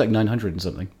 I thought he's like 900 and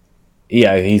something.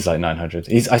 Yeah, he's like 900.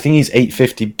 I think he's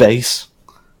 850 base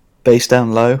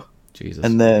down low. Jesus.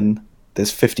 And then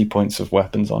there's 50 points of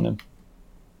weapons on him.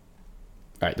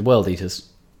 Alright, the World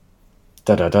Eaters.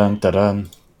 Da-da-dun, da-dun.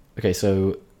 Okay,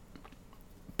 so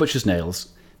Butcher's Nails.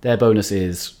 Their bonus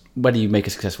is, when you make a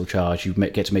successful charge, you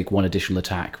get to make 1 additional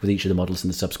attack with each of the models in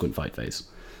the subsequent fight phase.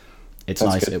 It's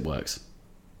nice, good. It works.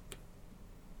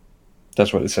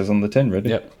 That's what it says on the tin,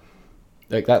 really. Yep.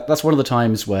 Like that's one of the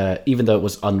times where, even though it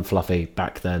was unfluffy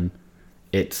back then,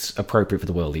 it's appropriate for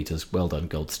the World Eaters. Well done,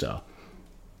 Gold Star.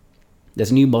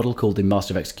 There's a new model called the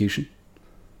Master of Execution.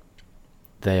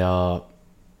 They are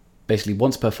basically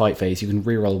once per fight phase, you can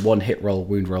reroll 1 hit roll,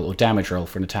 wound roll, or damage roll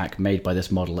for an attack made by this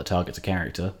model that targets a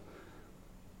character.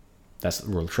 That's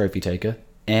the Royal Trophy Taker.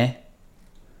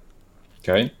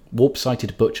 Okay.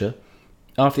 Warp-Sighted Butcher.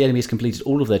 After the enemy has completed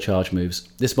all of their charge moves,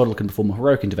 this model can perform a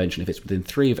heroic intervention if it's within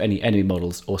 3 of any enemy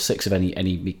models or 6 of any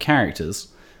enemy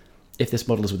characters. If this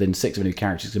model is within 6 of enemy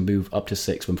characters, it can move up to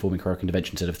 6 when performing heroic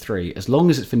intervention instead of 3, as long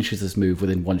as it finishes this move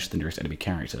within 1 of the nearest enemy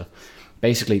character.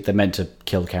 Basically, they're meant to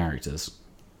kill characters.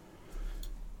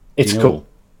 It's cool.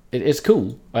 It's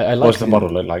cool. I like. What's the model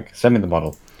look like? Send me the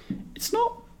model. It's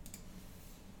not.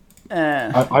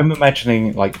 I'm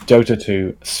imagining like Dota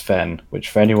 2 Sven, which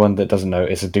for anyone that doesn't know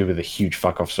is to do with a huge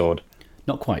fuck-off sword.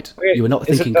 Not quite. You were not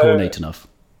thinking coordinate enough.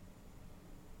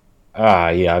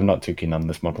 Yeah, I'm not too keen on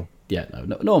this model. Yeah,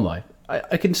 no, nor am I.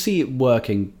 I can see it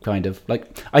working, kind of.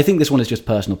 Like, I think this one is just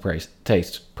personal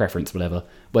taste, preference, whatever,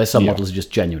 where some models are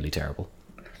just genuinely terrible.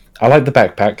 I like the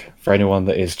backpack for anyone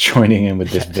that is joining in with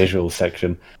this visual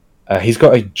section. He's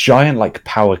got a giant like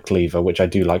power cleaver, which I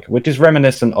do like, which is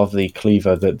reminiscent of the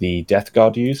cleaver that the Death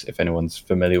Guard use, if anyone's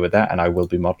familiar with that. And I will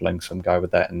be modeling some guy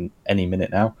with that in any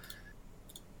minute now.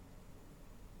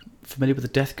 Familiar with the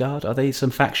Death Guard? Are they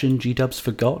some faction G-dubs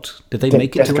forgot? Did they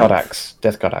make it to 8th?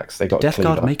 Death Guard Axe. They got Death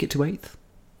cleaver. Guard make it to 8th?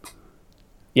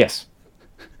 Yes.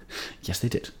 Yes, they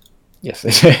did. Yes,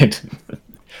 they did.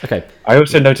 Okay. I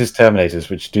also noticed Terminators,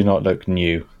 which do not look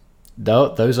new.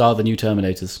 No, those are the new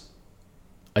Terminators.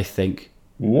 I think.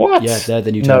 What? Yeah, they're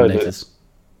the new Terminators.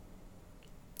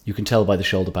 You can tell by the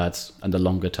shoulder pads and the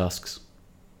longer tusks.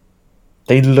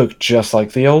 They look just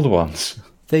like the old ones.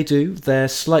 They do. They're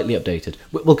slightly updated.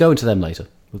 We'll go into them later.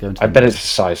 I bet it's a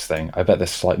size thing. I bet they're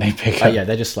slightly bigger. Yeah,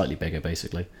 they're just slightly bigger,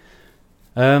 basically.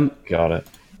 Got it.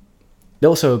 They're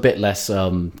also a bit less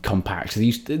compact.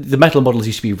 The metal models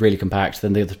used to be really compact,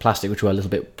 then the plastic, which were a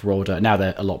little bit broader. Now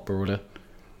they're a lot broader.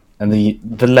 And the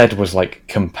lead was like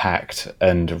compact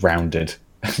and rounded.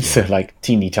 So like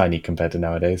teeny tiny compared to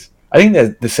nowadays. I think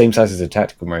they're the same size as a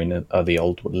tactical marine are the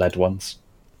old lead ones.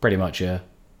 Pretty much, yeah.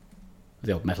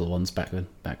 The old metal ones way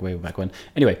back when.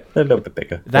 Anyway, they're a little bit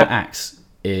bigger. That axe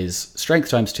is strength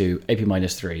times 2, AP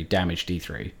minus 3, damage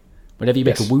D3. Whenever you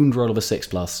make a wound roll of a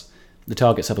 6+, the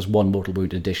target suffers 1 mortal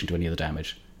wound in addition to any other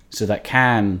damage. So that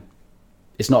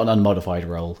it's not an unmodified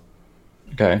roll.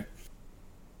 Okay.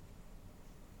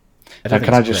 Now,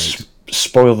 can I just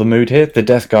spoil the mood here? The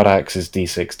Death Guard axe is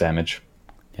D6 damage.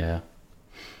 Yeah.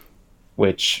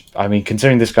 Which, I mean,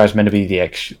 considering this guy's meant to be the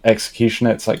executioner,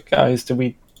 it's like, guys, did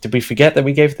we forget that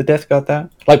we gave the Death Guard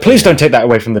that? Like, please don't take that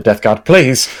away from the Death Guard,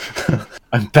 please!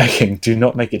 I'm begging, do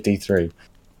not make it D3.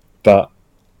 But,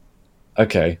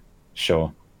 okay,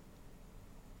 sure.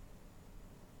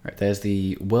 Right, there's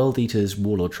the World Eater's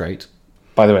Warlord trait.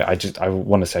 By the way, I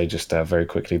want to say just very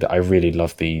quickly that I really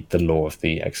love the lore of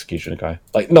the executioner guy.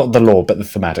 Like, not the lore, but the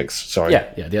thematics, sorry.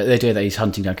 Yeah, the idea that he's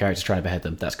hunting down characters trying to behead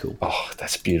them, that's cool. Oh,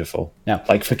 that's beautiful. Now,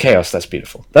 like, for Chaos, that's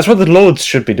beautiful. That's what the Lords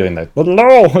should be doing, though. The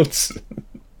Lords!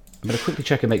 I'm going to quickly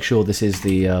check and make sure this is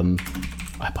the...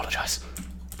 I apologise.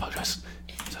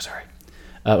 So sorry.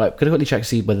 I'm going to quickly check to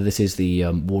see whether this is the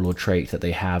Warlord trait that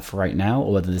they have right now,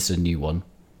 or whether this is a new one.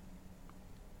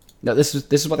 No, this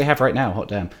is what they have right now. Hot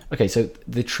damn. Okay, so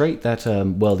the trait that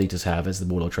World Eaters have as the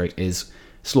Warlord trait is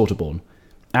Slaughterborn.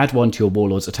 Add 1 to your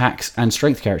Warlord's attacks and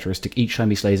strength characteristic each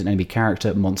time he slays an enemy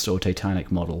character, monster, or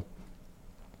Titanic model.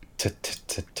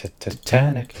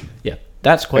 Titanic. Yeah,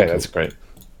 that's quite cool. That's great.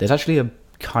 There's actually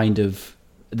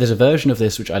there's a version of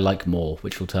this which I like more,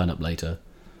 which will turn up later.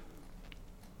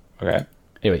 Okay.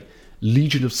 Anyway,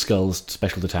 Legion of Skulls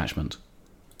Special Detachment.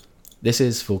 This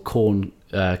is for Khorne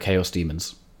Chaos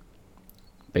Demons.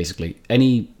 Basically,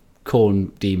 any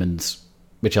Khorne demons,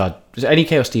 any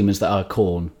Chaos Demons that are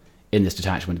Khorne in this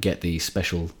detachment get the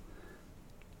special...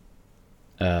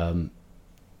 you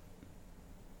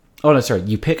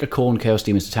pick a Khorne Chaos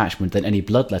Demons detachment, then any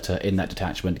Bloodletter in that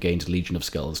detachment gains Legion of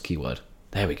Skulls keyword.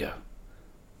 There we go.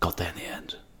 Got there in the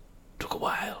end. Took a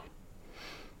while.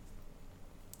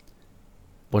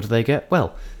 What do they get?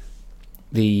 Well,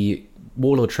 the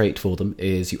Warlord trait for them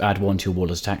is you add 1 to your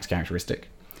Warlord's attacks characteristic.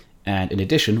 And in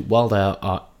addition, while there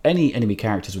are any enemy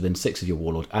characters within 6 of your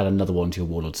Warlord, add another 1 to your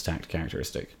Warlord's stacked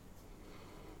characteristic.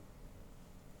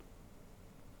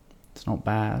 It's not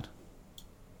bad.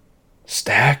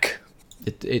 Stack?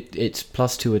 It's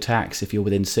 +2 attacks if you're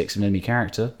within 6 of an enemy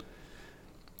character.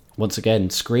 Once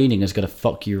again, screening is going to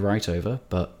fuck you right over,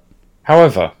 but...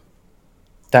 However,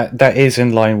 that is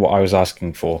in line what I was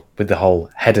asking for, with the whole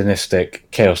hedonistic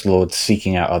Chaos Lord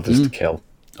seeking out others to kill.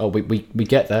 Oh, we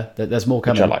get there. There's more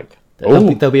coming. Which I like.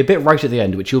 There'll be a bit right at the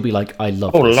end, which you'll be like, I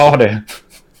love this. Oh, lordy.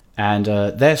 And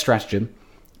their stratagem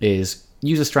is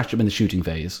use a stratagem in the shooting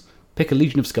phase. Pick a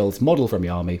Legion of Skulls model from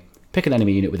your army. Pick an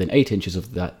enemy unit within 8 inches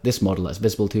of this model that's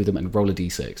visible to them and roll a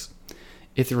d6.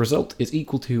 If the result is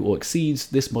equal to or exceeds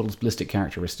this model's ballistic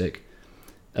characteristic,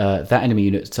 that enemy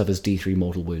unit suffers d3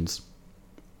 mortal wounds.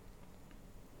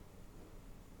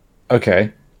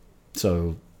 Okay.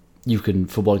 So you can,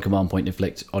 for 1 command point,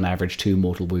 inflict on average 2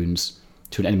 mortal wounds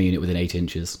to an enemy unit within 8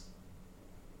 inches.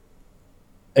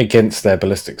 Against their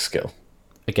ballistic skill.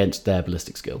 Against their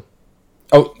ballistic skill.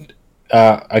 Oh,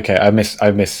 okay.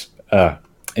 I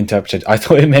interpreted. I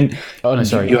thought it meant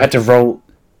you had to roll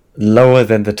lower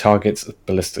than the target's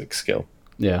ballistic skill.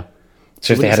 Yeah.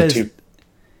 So if they had a 2...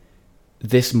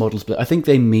 This model's... I think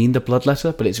they mean the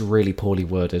Bloodletter, but it's really poorly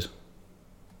worded.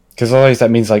 Because otherwise that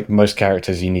means, like, most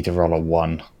characters you need to roll a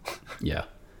 1. Yeah.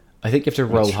 I think you have to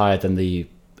roll higher than the...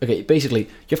 Okay, basically,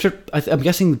 you have to... I'm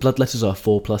guessing the Bloodletters are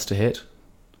 4+ to hit.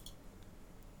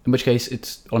 In which case,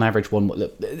 it's on average one.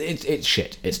 Look, it's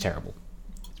shit. It's terrible.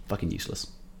 It's fucking useless.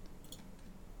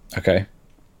 Okay.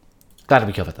 Glad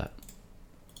we covered that.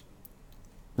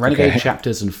 Renegade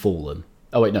Chapters and Fallen.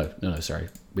 Oh wait, no, sorry.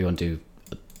 We want to do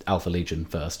Alpha Legion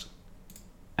first,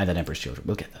 and then Emperor's Children.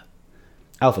 We'll get there.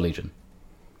 Alpha Legion.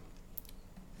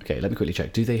 Okay, let me quickly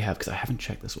check. Do they have? Because I haven't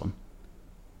checked this one.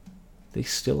 They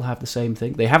still have the same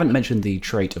thing. They haven't mentioned the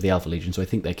trait of the Alpha Legion, so I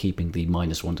think they're keeping the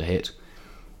 -1 to hit.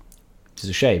 Which is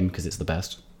a shame because it's the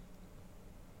best.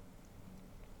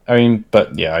 I mean,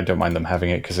 but yeah, I don't mind them having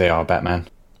it because they are Batman.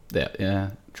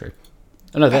 Yeah, true.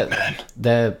 Oh no,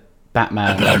 they're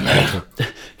Batman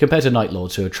compared to Night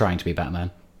Lords who are trying to be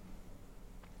Batman.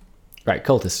 Right,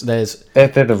 cultists. They're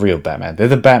the real Batman. They're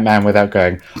the Batman without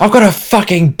going, I've got a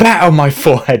fucking bat on my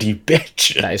forehead, you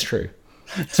bitch. That is true.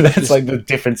 That's like the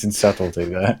difference in subtlety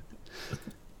there.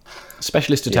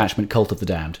 Specialist Detachment, Cult of the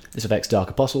Damned. This affects Dark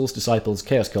Apostles, Disciples,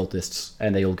 Chaos Cultists,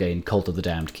 and they all gain Cult of the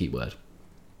Damned keyword.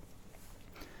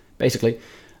 Basically,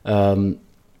 these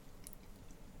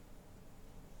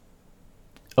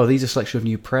are a selection of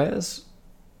new prayers?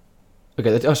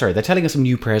 Okay, they're telling us some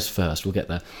new prayers first. We'll get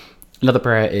there. Another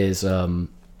prayer is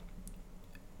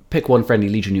pick one friendly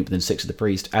Legion unit within 6 of the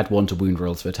priest, add 1 to wound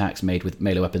rolls for attacks made with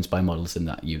melee weapons by models in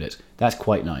that unit. That's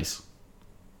quite nice.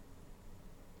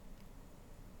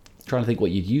 Trying to think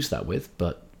what you'd use that with,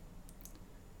 but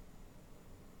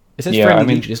it says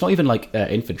friendly Legion. It's not even like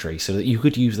infantry, so that you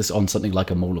could use this on something like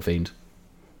a Mauler Fiend.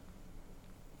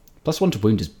 +1 to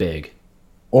wound is big.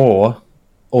 Or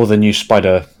the new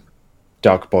Spider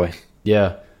Dark Boy.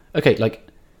 Yeah. Okay, like,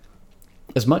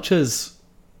 as much as,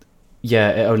 it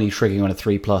only triggering on a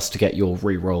 3+ to get your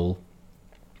reroll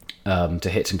to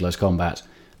hits in close combat,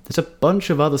 there's a bunch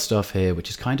of other stuff here which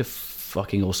is kind of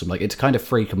fucking awesome. Like, it's kind of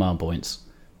free command points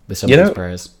with some of these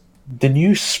prayers. The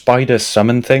new Spider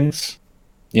summon things,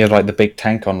 like the big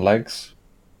tank on legs.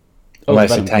 When I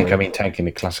say tank, I mean tank in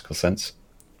the classical sense.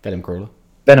 Venom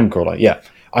Crawler, yeah.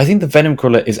 I think the Venom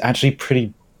Crawler is actually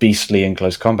pretty beastly in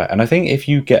close combat. And I think if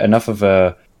you get enough of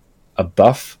a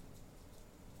buff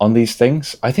on these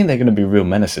things, I think they're going to be real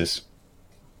menaces.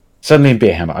 Certainly in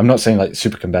Beer Hammer. I'm not saying like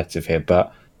super competitive here,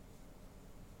 but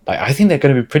I think they're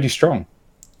going to be pretty strong.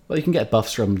 Well, you can get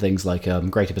buffs from things like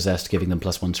Greater Possessed, giving them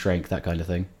 +1 strength, that kind of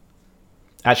thing.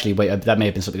 Actually, wait, that may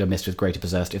have been something I missed with Greater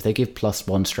Possessed. If they give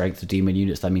 +1 strength to demon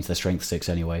units, that means they're strength 6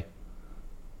 anyway.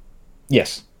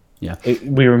 Yes. Yeah.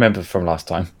 We remember from last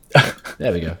time.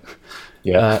 There we go.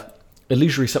 Yeah.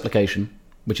 Illusory Supplication,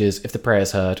 which is, if the prayer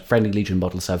is heard, friendly Legion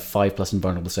models have 5+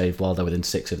 invulnerable save while they're within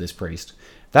 6 of this priest.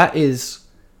 That is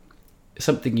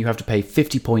something you have to pay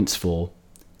 50 points for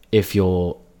if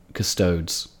you're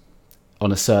Custodes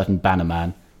on a certain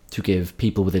Bannerman to give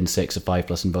people within 6 a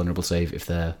 5+ invulnerable save if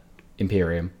they're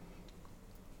Imperium.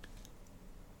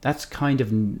 That's kind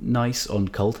of nice on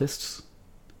cultists.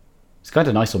 It's kind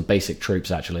of nice on basic troops,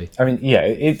 actually. I mean, yeah,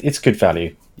 it's good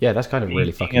value. Yeah, that's kind of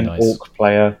really fucking nice. An Orc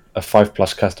player, a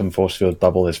 5+ custom force field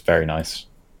double is very nice.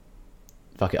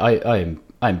 Fuck it,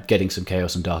 I'm getting some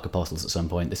Chaos and Dark Apostles at some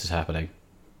point. This is happening.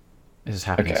 This is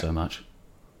happening so much.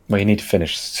 Well, you need to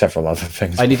finish several other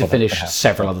things. I need to finish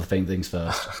several other things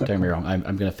first. Don't get me wrong. I'm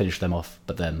going to finish them off,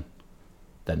 but then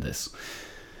this.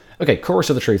 Okay, Chorus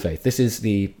of the True Faith. This is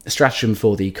the stratagem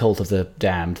for the Cult of the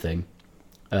Damned thing.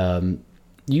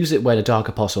 Use it when a Dark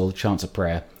Apostle chants a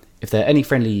prayer. If there are any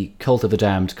friendly Cult of the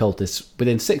Damned cultists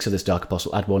within 6 of this Dark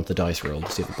Apostle, add 1 to the dice roll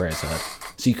to see if the prayer is heard.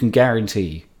 So you can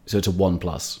guarantee, so it's a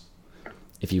 1+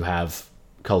 if you have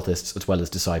cultists as well as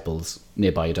disciples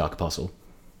nearby your Dark Apostle.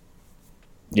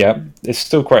 Yeah, it's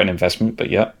still quite an investment,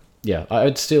 but yeah. Yeah,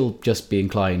 I'd still just be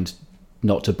inclined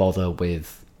not to bother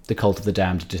with the Cult of the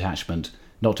Damned detachment,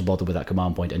 not to bother with that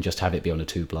command point, and just have it be on a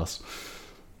 2+.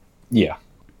 Yeah.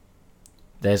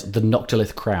 There's the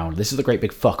Noctilith Crown. This is the great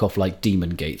big fuck-off like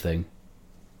Demon Gate thing.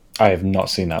 I have not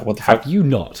seen that. What the fuck? Have you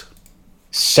not?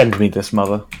 Send me this,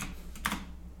 mother.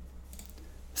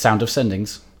 Sound of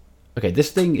Sendings. Okay,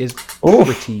 this thing is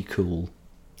pretty cool.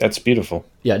 That's beautiful.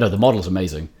 Yeah, no, the model's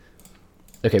amazing.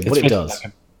 Okay, what it does...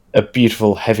 Like a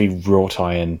beautiful, heavy, wrought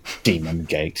iron Demon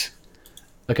Gate.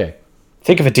 Okay.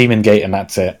 Think of a Demon Gate and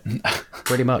that's it.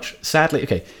 Pretty much. Sadly,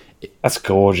 okay. That's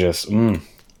gorgeous.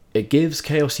 It gives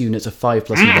Chaos units a 5+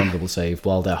 invulnerable save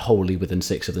while they're wholly within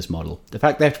 6 of this model. The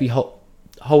fact they have to be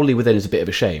wholly within is a bit of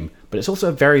a shame, but it's also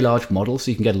a very large model,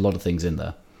 so you can get a lot of things in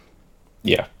there.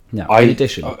 Yeah. Now, in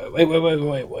addition...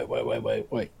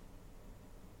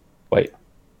 Wait.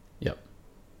 Yep.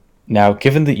 Now,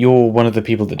 given that you're one of the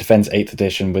people that defends 8th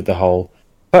edition with the whole,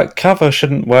 but cover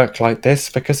shouldn't work like this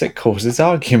because it causes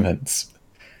arguments.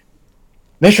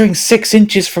 Measuring 6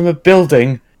 inches from a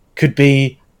building could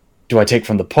be, do I take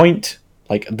from the point,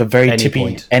 Like the very Any tippy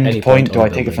point. end Any point. point Do on I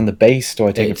the take it building. from the base? Do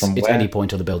I take it from It's where? any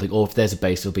point on the building, or if there's a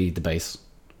base, it'll be the base.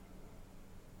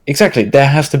 Exactly. There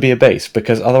has to be a base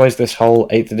because otherwise this whole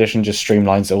 8th edition just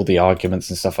streamlines all the arguments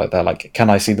and stuff like that. Like, can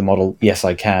I see the model? Yes,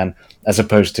 I can. As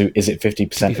opposed to, is it 50%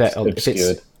 To be fair,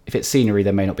 obscured? if it's scenery,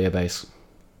 there may not be a base.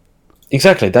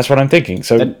 Exactly. That's what I'm thinking.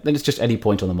 So Then it's just any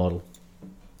point on the model.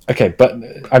 okay, but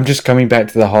I'm just coming back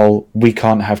to the whole we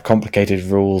can't have complicated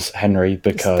rules, Henry,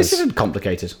 because This isn't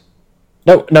complicated.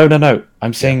 No.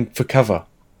 I'm saying for cover.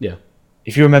 Yeah.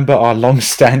 If you remember, our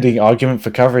long-standing argument for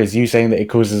cover is you saying that it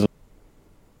causes.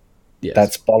 Yes.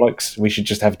 That's bollocks. We should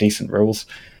just have decent rules.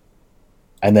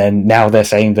 And then now they're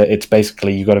saying that it's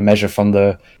basically you got to measure from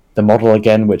the model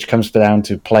again, which comes down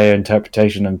to player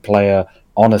interpretation and player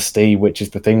honesty, which is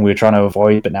the thing we're trying to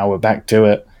avoid. But now we're back to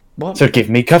it. What? So give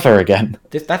me cover again.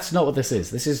 That's not what this is.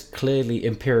 This is clearly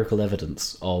empirical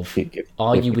evidence of Give-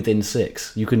 are you within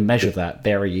 6? You can measure that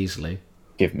very easily.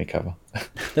 Give me cover.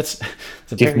 That's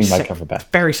a Give very me my cover back.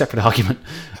 very separate argument.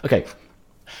 Okay.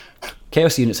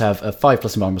 Chaos units have a 5+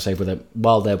 environmental save with them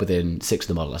while they're within 6 of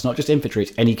the model. That's not just infantry,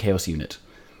 it's any chaos unit.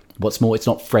 What's more, it's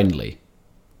not friendly.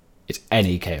 It's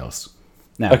any chaos.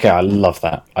 Now, Okay, I love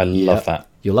that. I love that.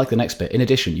 You'll like the next bit. In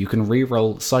addition, you can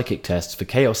re-roll psychic tests for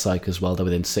chaos psychers while they're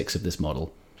within 6 of this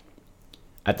model.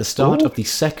 At the start of the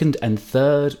second and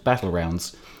third battle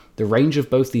rounds, the range of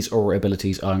both these aura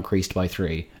abilities are increased by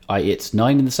 3, i.e. it's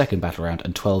 9 in the second battle round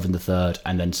and 12 in the third,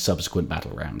 and then subsequent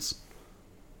battle rounds.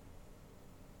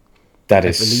 That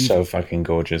is so fucking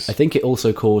gorgeous. I think it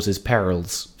also causes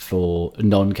perils for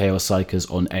non-chaos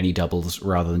psychers on any doubles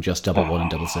rather than just double 1 and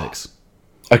double 6.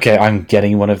 Okay, I'm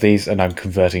getting one of these and I'm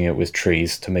converting it with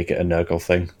trees to make it a Nurgle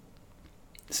thing.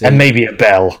 See? And maybe a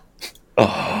bell.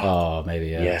 Oh, maybe,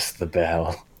 yeah. Yes, the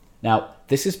bell. Now,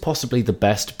 this is possibly the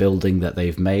best building that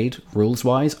they've made,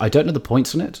 rules-wise. I don't know the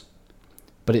points on it,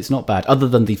 but it's not bad, other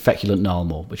than the Feculent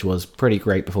Gnarlmaw, which was pretty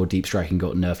great before Deep Striking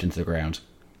got nerfed into the ground.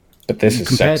 But this is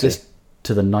Compare sexy. this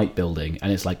to the Night building,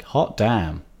 and it's like, hot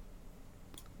damn.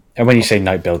 And when you say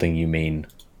night building, you mean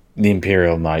the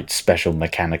Imperial Knight Special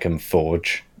Mechanicum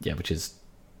Forge. Yeah, which is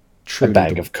A truly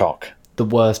bag of cock. the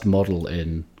worst model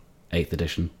in 8th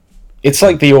edition. It's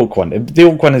like the Orc one. The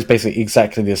Orc one is basically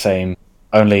exactly the same,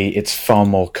 only it's far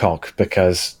more cock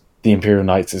because the Imperial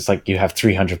Knights is like you have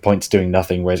 300 points doing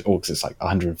nothing, whereas Orcs is like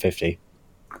 150.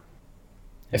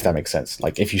 If that makes sense.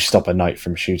 Like if you stop a Knight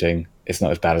from shooting, it's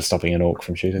not as bad as stopping an Orc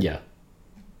from shooting. Yeah.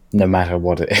 No matter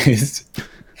what it is.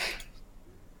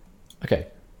 Okay.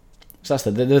 So that's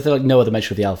there's like no other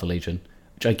mention of the Alpha Legion,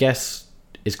 which I guess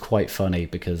is quite funny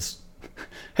because,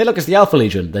 hey look, it's the Alpha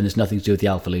Legion. Then there's nothing to do with the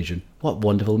Alpha Legion. What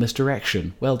wonderful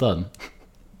misdirection. Well done.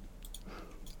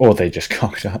 Or they just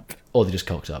cocked up. Or they just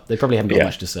cocked up. They probably haven't got Yeah.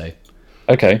 much to say.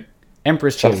 Okay.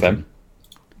 Emperor's Tough Children. then.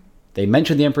 They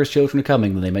mentioned the Emperor's Children are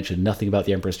coming, then they mentioned nothing about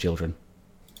the Emperor's Children.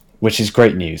 Which is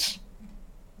great news.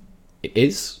 It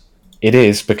is? It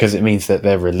is because it means that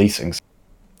they're releasing.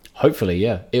 Hopefully,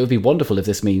 yeah. It would be wonderful if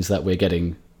this means that we're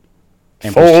getting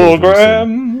Emperor's Children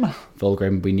soon. Fulgrim!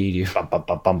 Fulgrim, we need you. Bum, bum,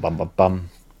 bum, bum, bum, bum, bum.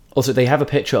 Also, they have a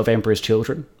picture of Emperor's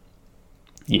Children,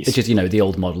 Yes. which is, you know, the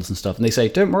old models and stuff, and they say,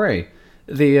 don't worry,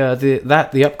 the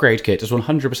upgrade kit is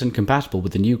 100% compatible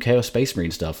with the new Chaos Space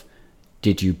Marine stuff.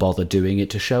 Did you bother doing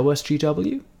it to show us,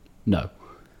 GW? No.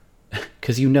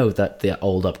 Because you know that the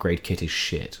old upgrade kit is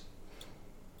shit.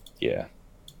 Yeah.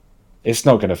 It's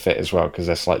not going to fit as well because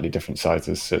they're slightly different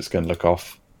sizes, so it's going to look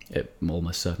off. It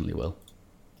almost certainly will.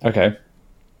 Okay.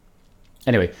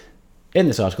 Anyway, in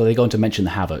this article, they go on to mention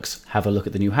the Havocs. Have a look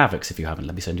at the new Havocs if you haven't.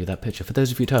 Let me send you that picture. For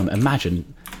those of you at home,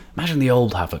 imagine the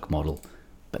old Havoc model,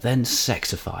 but then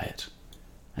sexify it.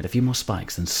 Add a few more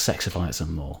spikes, then sexify it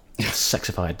some more.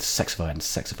 Sexify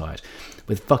it.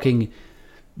 With fucking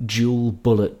dual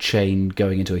bullet chain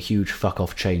going into a huge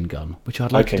fuck-off chain gun, which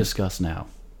I'd like to Okay. discuss now.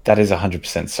 That is 100%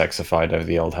 sexified over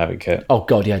the old Havoc kit. Oh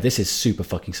god, yeah, this is super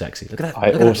fucking sexy. Look at that.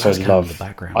 I look at also that las cannon in love the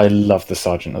background. I love the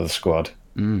Sergeant of the Squad.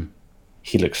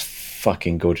 He looks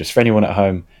fucking gorgeous. For anyone at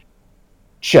home,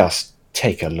 just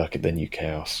take a look at the new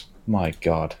Chaos. My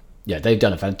god. Yeah, they've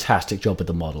done a fantastic job with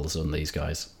the models on these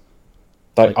guys.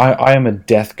 Like I am a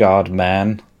Death Guard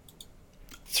man.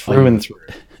 Through and through.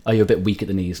 Are you a bit weak at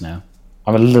the knees now?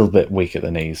 I'm a little bit weak at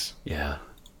the knees. Yeah.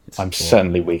 I'm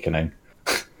certainly weakening.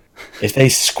 If they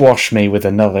squash me with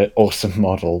another awesome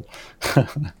model,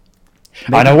 and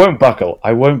I won't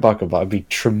buckle, but I'd be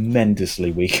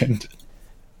tremendously weakened.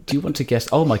 Do you want to guess?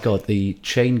 Oh my god, the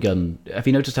chain gun. Have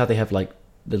you noticed how they have like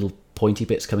little pointy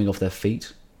bits coming off their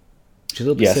feet? Which is a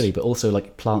little bit Yes. silly, but also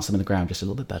like plants them in the ground just a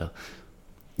little bit better.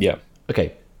 Yeah.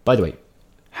 Okay, by the way,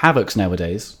 Havocs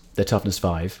nowadays, they're toughness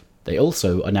 5. They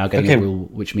also are now getting Okay. a rule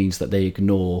which means that they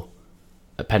ignore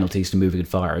penalties to moving and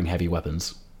firing heavy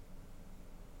weapons.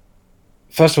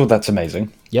 First of all, that's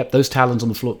amazing. Yep, those talons on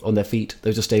the floor, on their feet,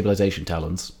 those are stabilization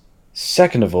talons.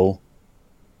 Second of all,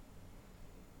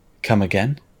 come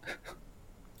again?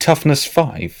 Toughness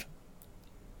 5.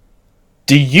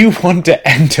 Do you want to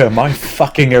enter my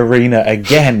fucking arena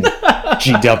again,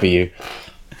 GW?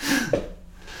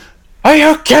 Are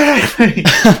you kidding me?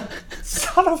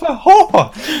 Son of a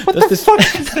whore! What the fuck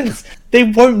is this? They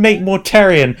won't make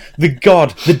Mortarion the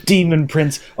god, the demon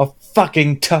prince of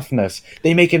fucking toughness.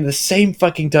 They make him the same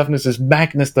fucking toughness as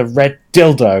Magnus the Red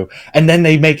Dildo, and then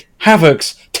they make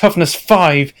Havoc's toughness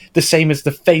 5 the same as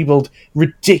the fabled,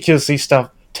 ridiculously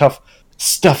tough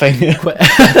stuffing.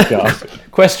 God.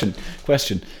 Question.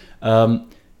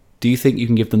 Do you think you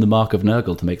can give them the mark of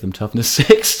Nurgle to make them toughness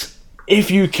 6?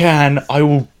 If you can, I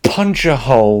will punch a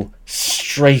hole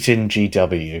straight in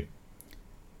GW.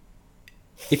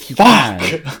 If you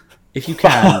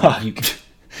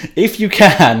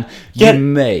can, you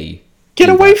may. Get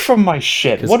away from my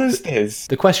shit. What is this?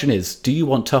 The question is, do you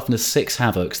want toughness 6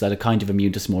 Havocs that are kind of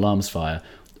immune to small arms fire,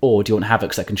 or do you want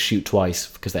Havocs that can shoot twice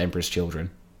because they're Emperor's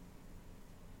children?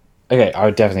 Okay, I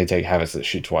would definitely take Havocs that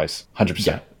shoot twice. 100%.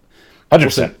 Yeah. 100%.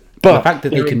 Also, but the fact that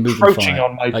they can move and encroaching fire,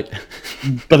 on my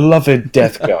beloved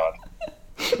Death Guard.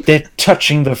 They're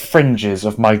touching the fringes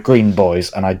of my green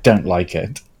boys, and I don't like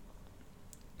it.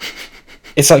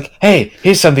 It's like, hey,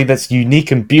 here's something that's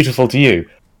unique and beautiful to you.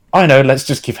 I know, let's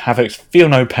just give Havocs feel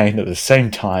no pain at the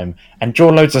same time, and draw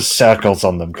loads of circles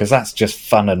on them, because that's just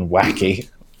fun and wacky.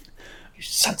 You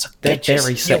sons of bitches. They're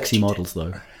very sexy models,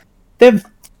 though.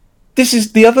 This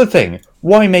is the other thing.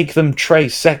 Why make them Trey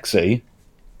sexy,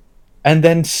 and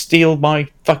then steal my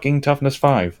fucking toughness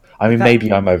 5? I mean,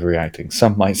 maybe I'm overreacting.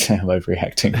 Some might say I'm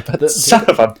overreacting, but son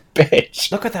of a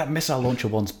bitch. Look at that missile launcher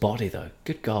one's body, though.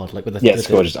 Good God, like with the it's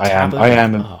gorgeous. I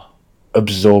am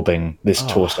absorbing this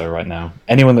torso right now.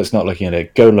 Anyone that's not looking at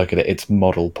it, go look at it. It's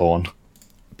model porn.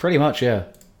 Pretty much, yeah.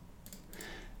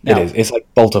 Now, it is. It's like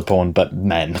bolter porn, but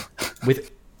men.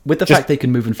 With the fact they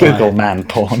can move and fire. Google man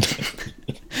porn.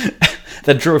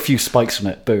 Then draw a few spikes from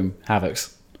it. Boom,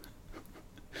 Havocs.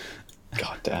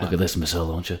 God damn. Look at this missile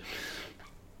launcher.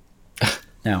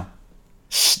 Now,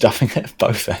 stuffing it at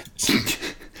both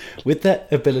ends. With their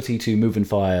ability to move and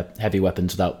fire heavy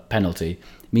weapons without penalty,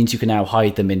 means you can now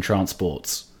hide them in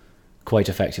transports quite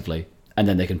effectively, and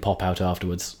then they can pop out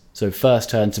afterwards. So first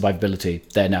turn survivability,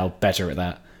 they're now better at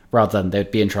that, rather than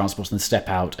they'd be in transports and then step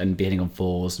out and be hitting on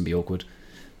 4s and be awkward.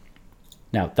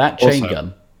 Now, that chain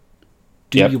gun,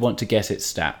 do you want to guess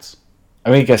its stats?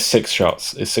 I'm going to guess 6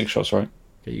 shots. It's 6 shots, right?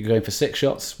 Okay, you're going for 6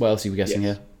 shots? What else are you guessing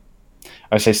here?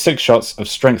 I would say 6 shots of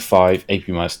strength 5, AP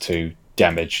minus 2,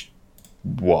 damage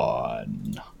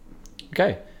 1.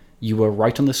 Okay, you were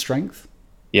right on the strength.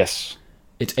 Yes.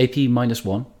 It's AP minus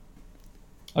 1.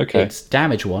 Okay. It's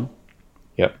damage 1.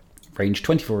 Yep. Range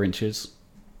 24 inches.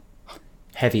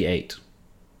 Heavy 8.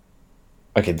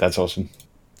 Okay, that's awesome.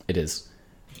 It is.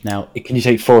 Now, can you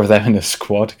take 4 of them in a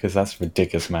squad? Because that's a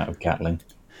ridiculous amount of Gatling.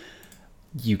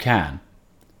 You can.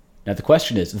 Now, the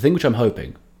question is, the thing which I'm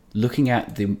hoping, looking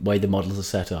at the way the models are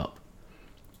set up,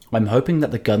 I'm hoping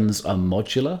that the guns are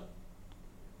modular.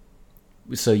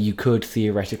 So you could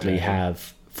theoretically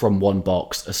have, from one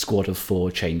box, a squad of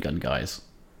 4 chain gun guys.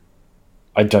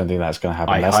 I don't think that's going to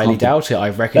happen. I highly doubt it. I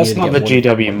reckon that's not the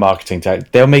GW marketing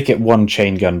tactic. They'll make it 1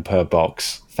 chain gun per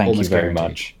box. Thank you very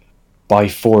much. Buy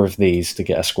 4 of these to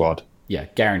get a squad. Yeah,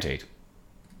 guaranteed.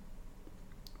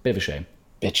 Bit of a shame.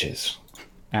 Bitches.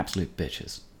 Absolute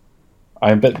bitches.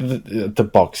 But the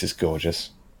box is gorgeous.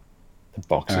 The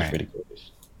box is really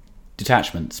gorgeous.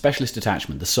 Detachment. Specialist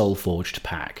detachment. The Soul Forged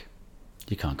Pack.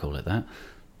 You can't call it that.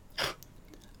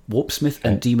 Warpsmith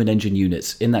and Demon Engine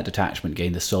units in that detachment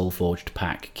gain the Soul Forged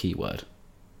Pack keyword.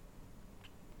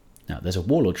 Now, there's a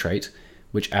Warlord trait,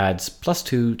 which adds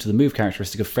 +2 to the move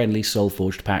characteristic of friendly Soul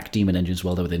Forged Pack Demon Engines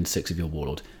while they're within 6 of your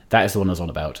Warlord. That is the one I was on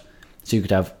about. So you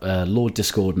could have Lord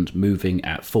Discordant moving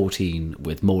at 14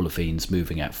 with Mauler Fiends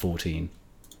moving at 14.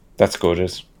 That's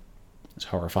gorgeous. That's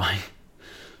horrifying.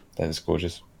 That is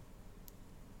gorgeous.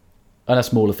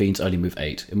 Unless Mauler Fiends only move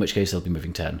 8, in which case they'll be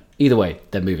moving 10. Either way,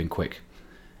 they're moving quick.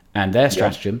 And their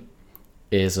stratagem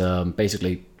is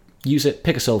basically use it,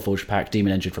 pick a Soul Forged Pack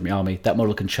Demon Engine from your army. That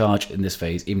model can charge in this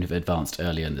phase, even if it advanced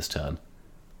earlier in this turn.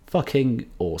 Fucking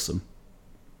awesome.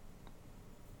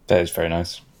 That is very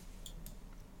nice.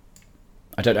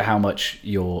 I don't know how much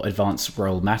your advance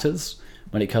roll matters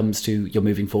when it comes to your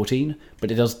moving 14,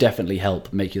 but it does definitely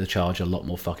help make the charge a lot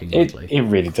more fucking likely. It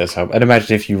really does help. And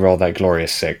imagine if you roll that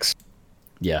glorious 6.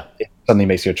 Yeah. It suddenly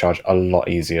makes your charge a lot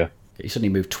easier. You suddenly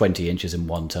move 20 inches in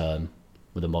one turn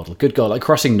with a model. Good God, like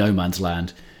crossing no man's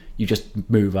land. You just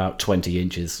move out 20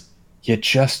 inches. You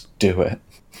just do it.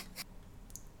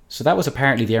 So that was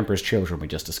apparently the Emperor's Children we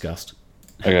just discussed.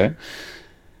 Okay.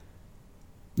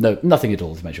 No, nothing at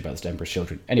all to mention about the Emperor's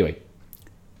Children. Anyway,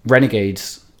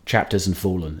 Renegades, Chapters, and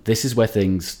Fallen. This is where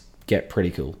things get pretty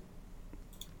cool.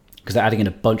 Because they're adding in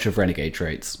a bunch of Renegade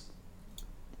traits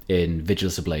in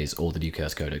Vigilus Ablaze or the New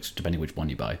Curse Codex, depending which one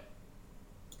you buy.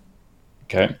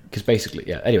 Okay. Because basically,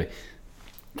 yeah. Anyway,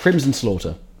 Crimson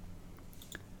Slaughter.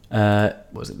 What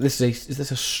was it? Is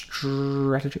this a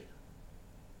strategy?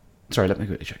 Sorry, let me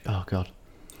quickly check. Oh, God.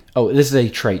 Oh, this is a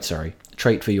trait, sorry.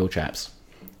 Trait for your chaps.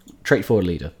 Trait for a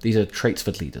leader. These are traits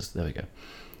for leaders. There we go.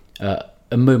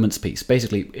 A moment's peace.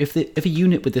 Basically, if a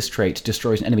unit with this trait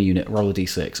destroys an enemy unit, roll a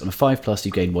d6. On a 5+,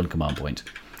 you gain 1 command point.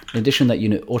 In addition, that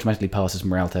unit automatically passes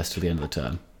morale test till the end of the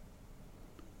turn.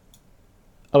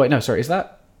 Oh, wait, no, sorry. Is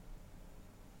that...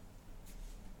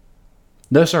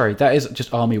 No, sorry. That is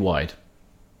just army-wide.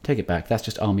 Take it back. That's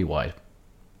just army-wide.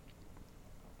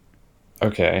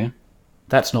 Okay.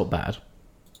 That's not bad.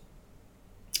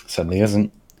 Certainly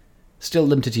isn't. Still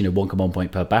limited to, 1 command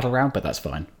point per battle round, but that's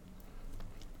fine.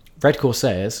 Red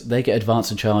Corsairs, they get advance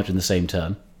and charge in the same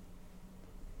turn.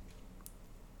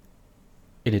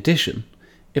 In addition,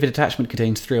 if a detachment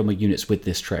contains 3 or more units with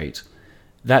this trait,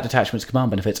 that detachment's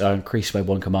command benefits are increased by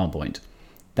 1 command point.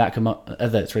 That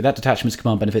detachment's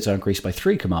command benefits are increased by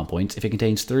 3 command points if it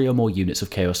contains 3 or more units of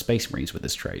Chaos Space Marines with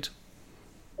this trait.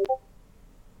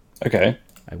 Okay.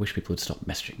 I wish people would stop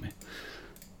messaging me.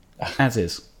 As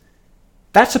is.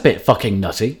 That's a bit fucking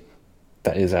nutty.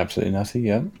 That is absolutely nutty,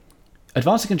 yeah.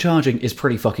 Advancing and charging is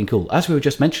pretty fucking cool. As we were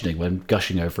just mentioning when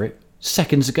gushing over it,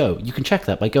 seconds ago. You can check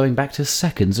that by going back to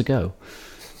seconds ago.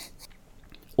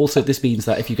 Also, this means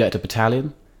that if you get a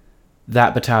battalion,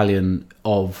 that battalion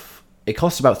of... It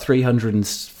costs about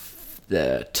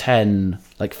 310,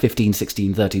 like 15,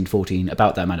 16, 13, 14,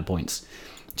 about that amount of points,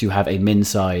 to have a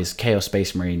min-size Chaos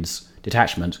Space Marines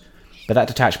detachment, but that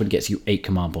detachment gets you 8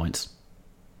 command points.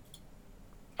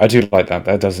 I do like that.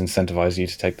 That does incentivize you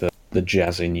to take the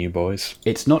jazzy new boys.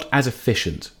 It's not as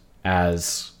efficient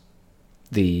as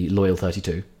the Loyal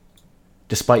 32.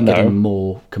 Despite getting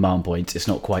more command points, it's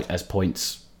not quite as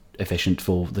points efficient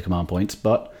for the command points,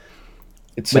 but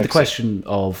It's with sexy. the question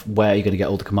of where you're going to get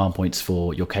all the command points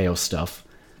for your Chaos stuff,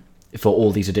 for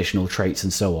all these additional traits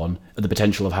and so on, and the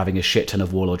potential of having a shit ton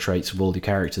of Warlord traits with all your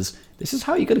characters, this is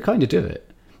how you're going to kind of do it.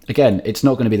 Again, it's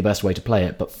not going to be the best way to play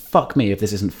it, but fuck me if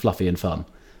this isn't fluffy and fun.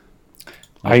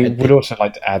 I would also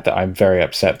like to add that I'm very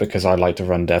upset because I like to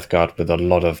run Death Guard with a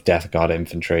lot of Death Guard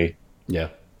infantry. Yeah.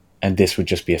 And this would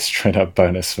just be a straight up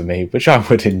bonus for me, which I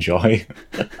would enjoy.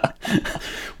 I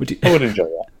would enjoy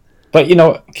that. But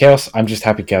Chaos, I'm just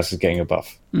happy Chaos is getting a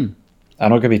buff. I'm not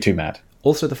going to be too mad.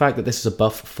 Also, the fact that this is a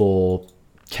buff for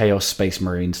Chaos Space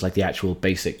Marines, like the actual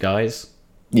basic guys.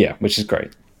 Yeah, which is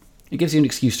great. It gives you an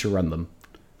excuse to run them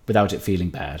without it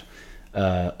feeling bad.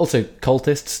 Also,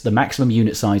 Cultists, the maximum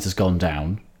unit size has gone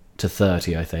down to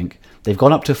 30, I think. They've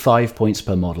gone up to 5 points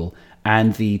per model,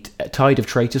 and the Tide of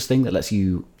Traitors thing that lets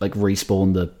you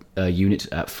respawn the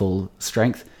unit at full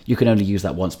strength, you can only use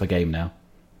that once per game now.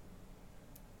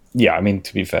 Yeah, I mean,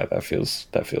 to be fair, that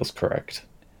feels correct.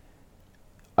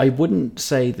 I wouldn't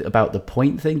say about the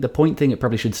point thing. The point thing, it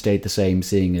probably should stay the same,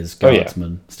 seeing as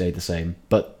Guardsmen stayed the same.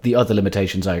 But the other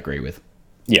limitations I agree with.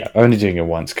 Yeah, only doing it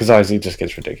once, because otherwise it just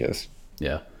gets ridiculous.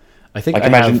 Yeah. I think I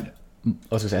have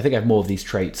more of these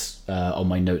traits on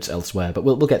my notes elsewhere, but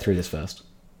we'll get through this first.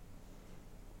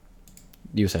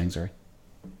 You were saying, sorry?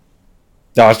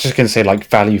 No, I was just going to say,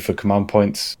 value for command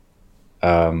points.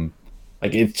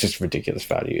 It's just ridiculous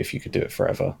value if you could do it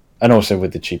forever. And also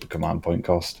with the cheaper command point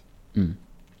cost.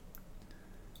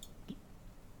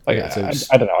 I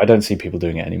don't know. I don't see people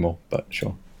doing it anymore, but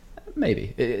sure.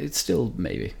 Maybe. It's still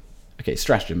maybe. Okay,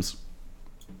 stratagems.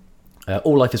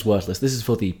 All life is worthless. This is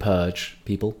for the Purge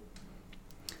people.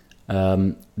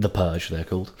 The Purge, they're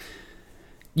called.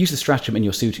 Use the stratagem in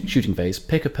your shooting phase.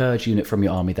 Pick a Purge unit from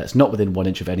your army that's not within 1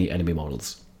 inch of any enemy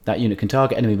models. That unit can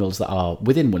target enemy models that are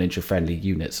within 1 inch of friendly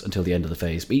units until the end of the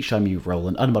phase, but each time you roll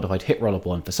an unmodified hit roll of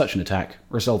 1 for such an attack,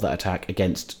 resolve that attack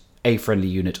against a friendly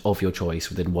unit of your choice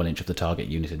within 1 inch of the target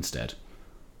unit instead.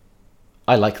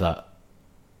 I like that.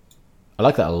 I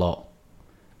like that a lot.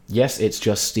 Yes, it's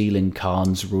just stealing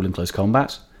Khan's rule in close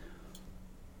combat,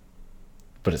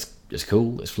 but it's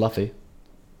cool, it's fluffy.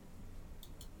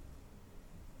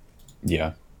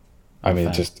 Yeah. I mean,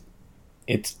 it just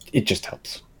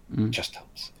helps. It just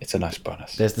helps. It's a nice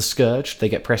bonus. There's the Scourge. They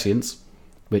get prescience,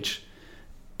 which...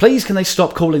 Please, can they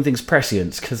stop calling things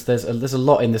prescience? Because there's a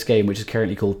lot in this game which is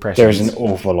currently called prescience. There's an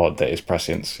awful lot that is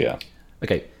prescience, yeah.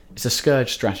 Okay, it's a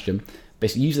Scourge stratagem.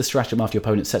 Basically, use the stratagem after your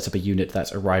opponent sets up a unit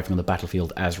that's arriving on the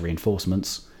battlefield as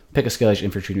reinforcements. Pick a Scourge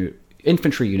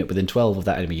infantry unit within 12 of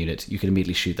that enemy unit. You can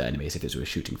immediately shoot that enemy as if it's a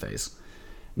shooting phase.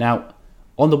 Now,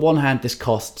 on the one hand, this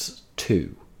costs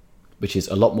 2, which is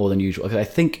a lot more than usual. Okay, I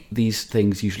think these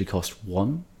things usually cost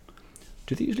 1.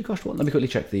 Do they usually cost 1? Let me quickly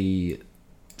check the...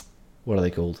 What are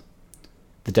they called?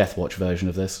 The Death Watch version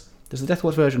of this. Does the Death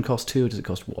Watch version cost 2 or does it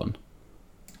cost 1?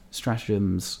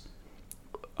 Stratagems...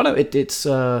 Oh no, it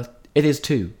is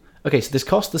 2. Okay, so this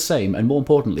costs the same, and more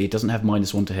importantly, it doesn't have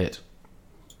 -1 to hit.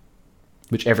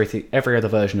 Which every other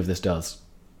version of this does.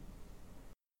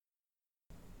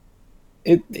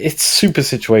 It's super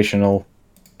situational,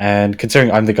 and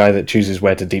considering I'm the guy that chooses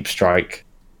where to deep strike,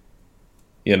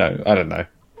 I don't know.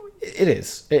 It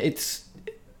is. It's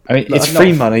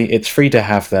free money. It's free to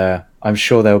have there. I'm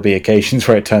sure there will be occasions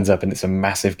where it turns up and it's a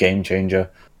massive game changer.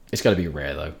 It's got to be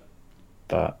rare, though.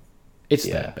 But it's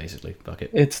there, basically. Fuck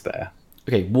it. It's there.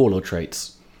 Okay, Warlord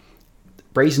traits.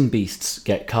 Brazen Beasts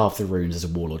get Carve the Runes as a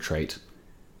Warlord trait.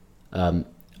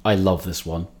 I love this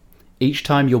one. Each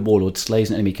time your Warlord slays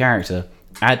an enemy character,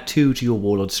 add 2 to your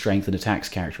Warlord's strength and attacks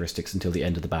characteristics until the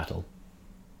end of the battle.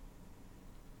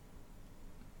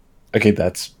 Okay,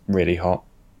 that's really hot.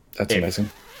 That's amazing.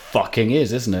 Fucking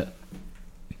is, isn't it?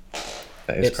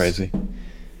 That is crazy.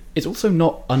 It's also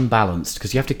not unbalanced,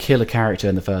 because you have to kill a character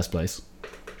in the first place.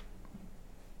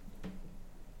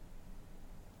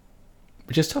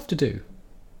 Which is tough to do.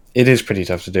 It is pretty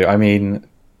tough to do. I mean,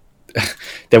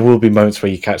 there will be moments where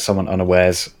you catch someone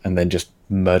unawares and then just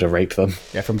murder rape them.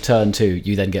 Yeah, from turn 2,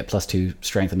 you then get +2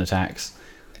 strength and attacks.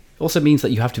 It also means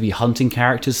that you have to be hunting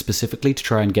characters specifically to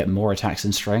try and get more attacks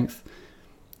and strength.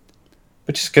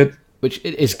 Which is good. Which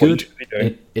is good.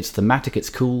 It's thematic, it's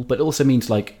cool, but it also means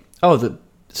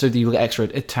so you'll get extra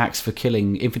attacks for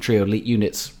killing infantry or elite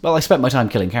units. Well, I spent my time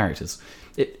killing characters.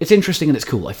 It's interesting and it's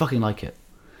cool. I fucking like it.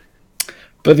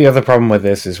 But the other problem with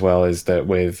this as well is that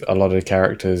with a lot of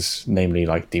characters, namely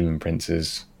like Demon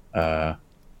Princes, and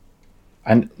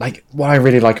like what I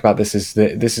really like about this is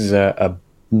that this is a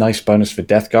nice bonus for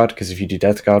Death Guard, because if you do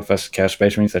Death Guard versus Chaos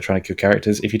Space Marines, they're trying to kill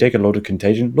characters. If you take a Lord of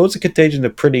Contagion, Lords of Contagion are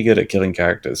pretty good at killing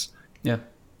characters. Yeah.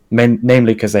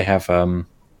 Namely because they have a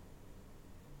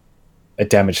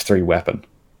damage 3 weapon.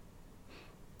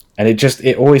 And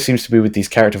it always seems to be with these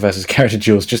character versus character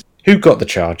duels, just who got the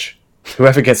charge?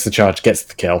 Whoever gets the charge gets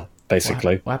the kill,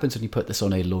 basically. What happens when you put this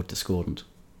on a Lord Discordant?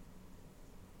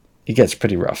 It gets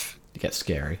pretty rough. It gets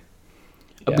scary.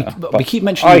 Yeah, we keep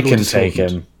mentioning I the Lord can take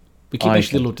Discordant. him. We keep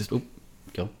mentioning the Lord Discordant.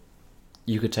 Oh, go on.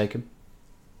 You could take him?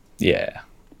 Yeah.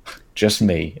 Just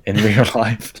me, in real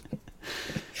life.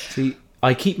 See,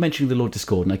 I keep mentioning the Lord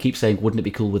Discordant. I keep saying, wouldn't it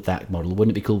be cool with that model?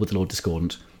 Wouldn't it be cool with the Lord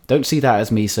Discordant? Don't see that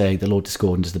as me saying the Lord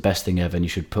Discordant is the best thing ever and you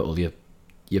should put all your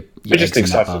eggs in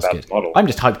that basket. I'm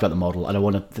just hyped about the model and I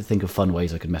want to think of fun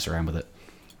ways I could mess around with it.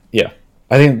 Yeah.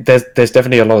 I think there's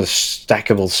definitely a lot of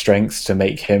stackable strengths to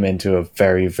make him into a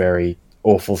very, very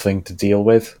awful thing to deal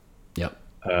with. Yep.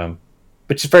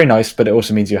 Which is very nice, but it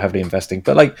also means you're heavily investing.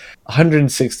 But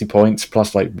 160 points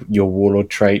plus your Warlord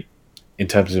trait in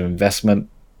terms of investment,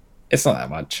 it's not that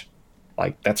much.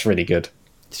 That's really good.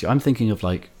 See, I'm thinking of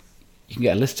you can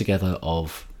get a list together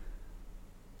of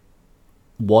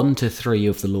 1 to 3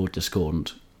 of the Lord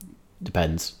Discordant.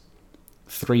 Depends.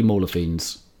 3 Mauler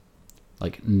Fiends,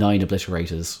 9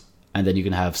 Obliterators, and then you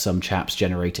can have some chaps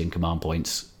generating command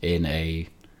points in a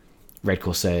Red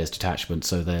Corsairs detachment,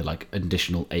 so they're an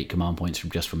additional 8 command points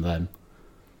from them.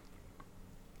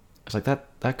 It's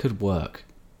that could work.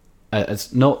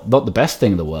 It's not the best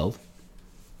thing in the world.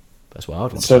 That's what I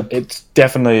would want. So it's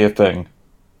definitely a thing.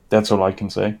 That's all I can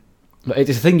say.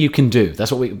 It's a thing you can do.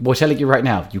 That's what we're telling you right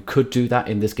now. You could do that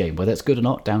in this game. Whether it's good or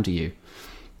not, down to you.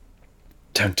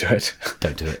 Don't do it.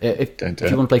 Don't do it. Don't do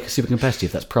if it. you want to play super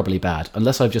competitive, that's probably bad.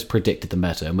 Unless I've just predicted the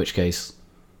meta, in which case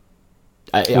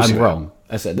I'm wrong.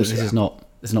 I said this is not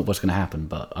what's going to happen,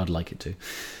 but I'd like it to.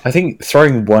 I think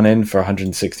throwing 1 in for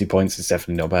 160 points is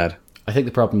definitely not bad. I think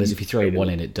the problem is if you throw 1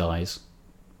 in, it dies.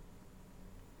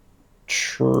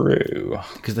 True.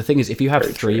 Because the thing is, if you have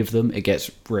 3 of them, it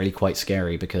gets really quite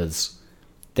scary because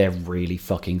they're really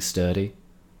fucking sturdy.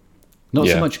 Not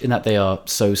so much in that they are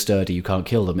so sturdy you can't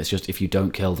kill them, it's just if you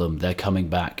don't kill them, they're coming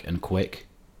back and quick.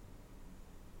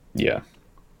 Yeah.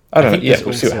 I don't know. Yeah,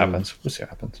 we'll see what happens.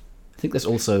 I think there's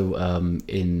also,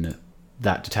 in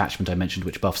that detachment I mentioned,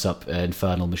 which buffs up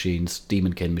infernal machines,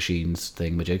 demonkin machines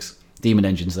thingamajigs, demon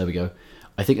engines, there we go.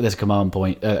 I think there's a command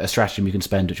point, a stratagem you can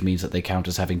spend, which means that they count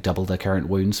as having double their current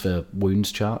wounds for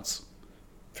wounds charts.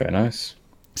 Very nice.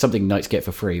 Something knights get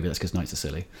for free, but that's because knights are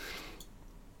silly.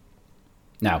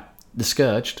 Now, The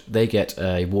Scourged, they get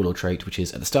a Warlord trait, which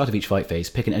is at the start of each fight phase,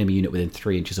 pick an enemy unit within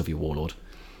 3 inches of your Warlord.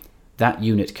 That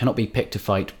unit cannot be picked to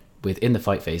fight within the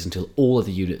fight phase until all of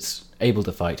the units able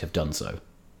to fight have done so.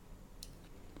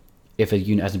 If a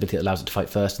unit has an ability that allows it to fight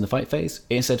first in the fight phase,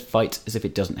 it instead fights as if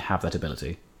it doesn't have that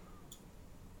ability.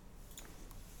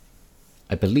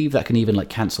 I believe that can even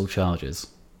cancel charges.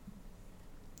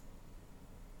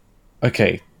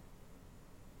 Okay.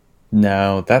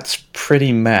 Now, that's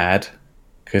pretty mad,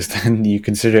 because then you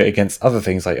consider it against other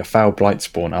things like a Foul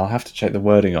Blightspawn. I'll have to check the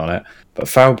wording on it, but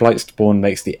Foul Blightspawn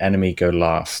makes the enemy go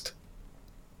last.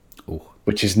 Ooh.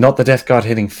 Which is not the Death Guard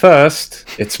hitting first,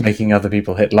 it's making other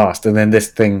people hit last, and then this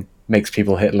thing makes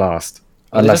people hit last.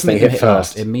 Unless they hit first.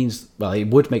 Last. It means, it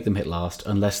would make them hit last,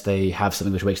 unless they have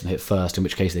something which makes them hit first, in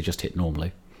which case they just hit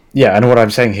normally. Yeah, and what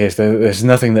I'm saying here is there's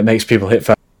nothing that makes people hit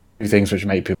first, two things which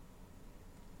make people...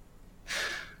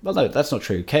 Well, no, that's not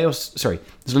true. The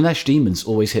Lanesh demons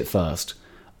always hit first.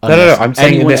 No, I'm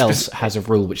saying anyone else has a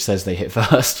rule which says they hit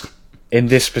first. In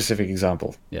this specific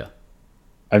example. Yeah.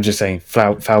 I'm just saying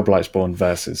Foul Blightspawn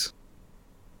versus.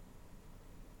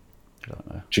 I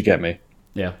don't know. Do you get me?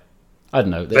 Yeah. I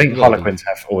don't know. I think Harlequins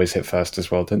have always hit first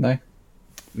as well, didn't they?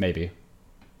 Maybe.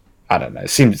 I don't know. It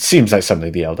seems like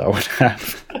something the Eldar would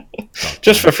have.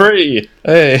 Just for free!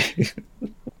 Hey!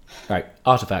 Right,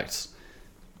 artifacts.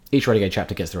 Each Renegade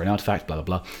chapter gets their own artifact, blah,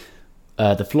 blah,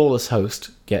 blah. The Flawless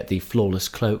Host get the Flawless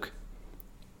Cloak,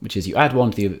 which is you add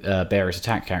one to the bearer's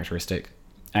attack characteristic,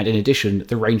 and in addition,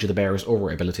 the range of the bearer's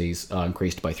aura abilities are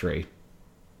increased by 3.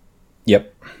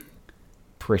 Yep.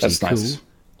 Pretty That's cool. Nice.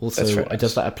 Also,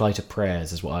 does that apply to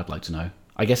prayers, is what I'd like to know.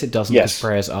 I guess it doesn't, because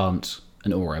prayers aren't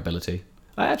an aura ability.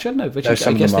 Actually, I don't know.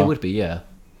 I guess they would be, yeah.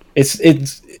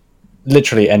 It's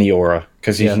literally any aura,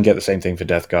 because you can get the same thing for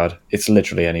Death Guard. It's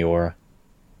literally any aura.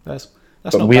 That's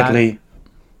but not weirdly, bad.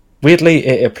 Weirdly,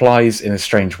 it applies in a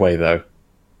strange way, though.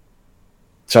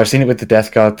 So I've seen it with the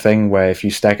Death Guard thing, where if you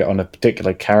stack it on a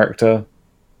particular character,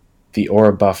 the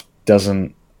aura buff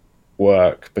doesn't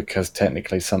work because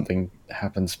technically something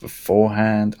happens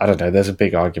beforehand. I don't know. There's a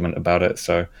big argument about it,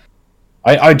 so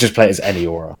I just play it as any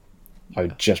aura. I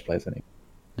would just play it as any.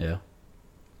 Yeah.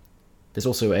 There's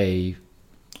also a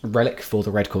relic for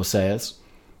the Red Corsairs,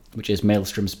 which is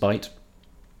Maelstrom's Bite.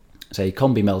 It's a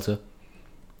combi melter.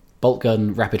 Bolt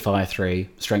gun, rapid fire 3,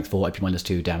 strength 4, AP minus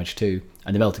 2, damage 2.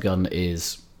 And the melter gun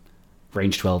is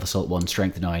range 12, assault 1,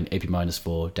 strength 9, AP minus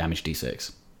 4, damage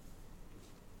d6.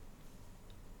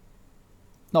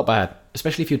 Not bad,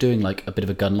 especially if you're doing a bit of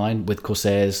a gun line with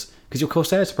Corsairs, because your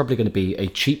Corsairs are probably going to be a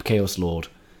cheap Chaos Lord,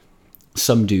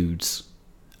 some dudes,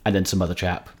 and then some other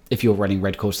chap, if you're running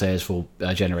Red Corsairs for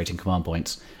generating command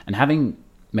points. And having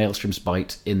Maelstrom's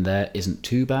Bite in there isn't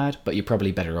too bad, but you're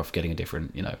probably better off getting a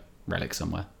different, relic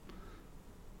somewhere.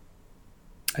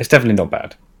 It's definitely not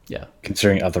bad. Yeah.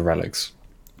 Considering other relics.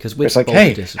 Because with it's like,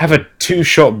 hey, have a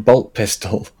 2-shot bolt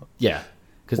pistol. Yeah.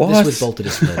 Because this with bolted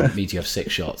discipline means you have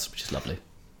 6 shots, which is lovely.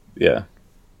 Yeah.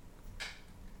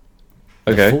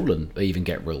 Okay. The Fallen even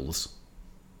get rules.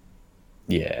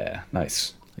 Yeah,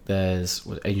 nice. There's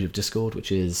Agent of Discord,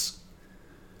 which is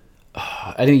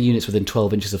enemy units within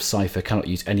 12 inches of Cypher cannot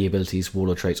use any abilities,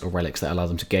 warlord traits, or relics that allow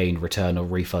them to gain, return, or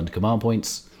refund command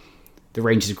points. The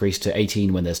range is increased to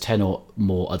 18 when there's 10 or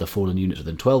more other Fallen units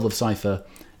within 12 of Cypher,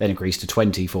 then increased to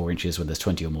 24 inches when there's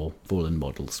 20 or more Fallen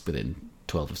models within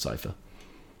 12 of Cypher.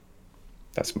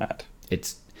 That's mad.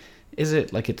 It's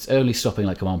only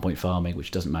stopping command point farming,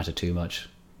 which doesn't matter too much.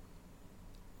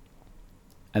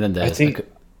 And then there's I think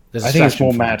it's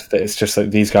more mad that it's just like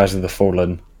these guys are the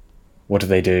Fallen. What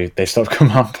do? They stop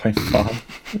command point farm.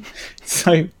 It's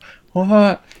like,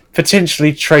 what?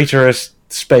 Potentially traitorous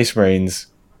Space Marines.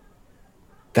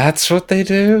 That's what they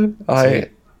do? I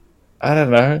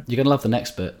don't know. You're going to love the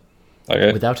next bit.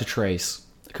 Okay. Without a trace.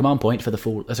 A command point for the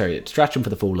stratagem for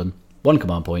the Fallen. 1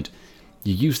 command point.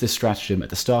 You use this stratagem at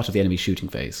the start of the enemy shooting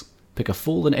phase. Pick a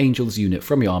Fallen Angels unit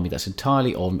from your army that's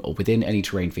entirely on or within any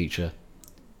terrain feature,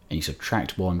 and you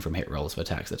subtract 1 from hit rolls for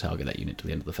attacks that target that unit to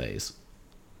the end of the phase.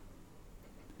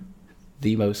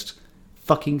 The most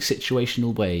fucking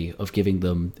situational way of giving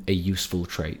them a useful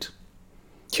trait.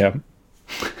 Yeah.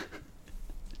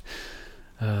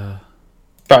 But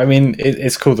I mean,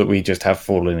 it's cool that we just have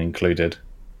Fallen included.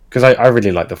 Because I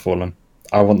really like the Fallen.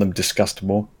 I want them discussed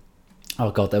more.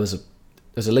 Oh god, there's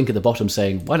a link at the bottom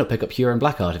saying, why not pick up Huron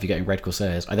Blackheart if you're getting Red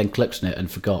Corsairs? I then clicked on it and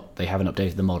forgot they haven't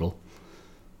updated the model.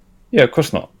 Yeah, of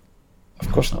course not.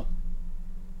 Of course not.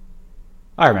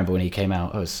 I remember when he came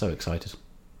out, I was so excited.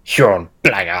 Huron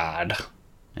Blackguard.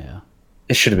 Yeah.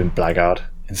 It should have been Blackguard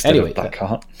instead of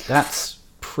Blackheart. That's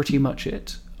pretty much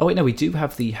it. Oh wait, no, we do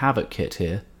have the Havoc kit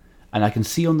here. And I can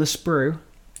see on the sprue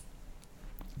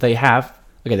They have...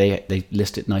 Okay, they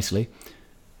list it nicely.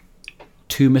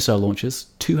 2 missile launchers,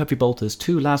 2 heavy bolters,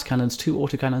 2 las cannons, 2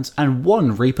 autocannons, and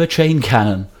 1 Reaper chain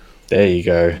cannon. There you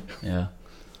go. Yeah.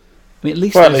 I mean, at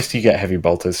least you get heavy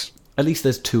bolters. At least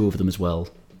there's 2 of them as well.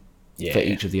 Yeah. For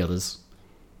each of the others.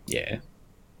 Yeah.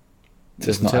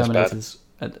 Just not Terminators,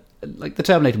 as bad. Like, the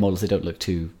Terminator models, they don't look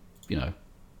too,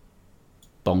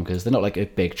 bonkers. They're not like a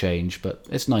big change, but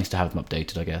it's nice to have them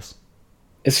updated, I guess.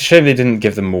 It's a shame they didn't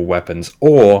give them more weapons,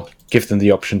 or give them the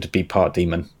option to be part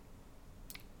demon.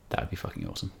 That would be fucking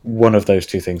awesome. One of those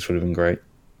 2 things would have been great.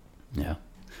 Yeah.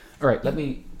 All right, let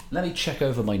me check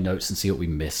over my notes and see what we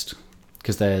missed,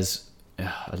 because there's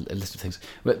a list of things.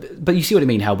 But you see what I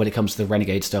mean, how when it comes to the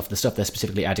Renegade stuff, the stuff they're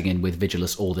specifically adding in with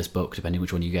Vigilus or this book, depending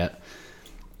which one you get,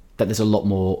 that there's a lot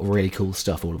more really cool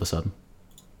stuff all of a sudden.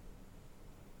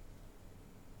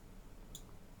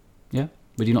 Yeah?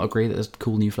 Would you not agree that there's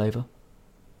cool new flavour?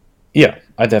 Yeah,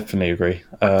 I definitely agree.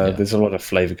 There's a lot of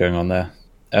flavour going on there.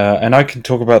 And I can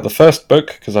talk about the first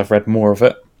book, because I've read more of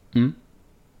it. Mm.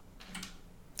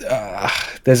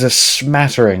 There's a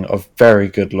smattering of very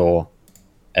good lore,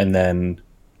 and then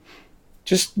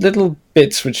just little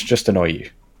bits which just annoy you.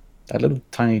 Little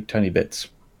tiny, tiny bits.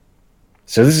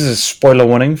 So this is a spoiler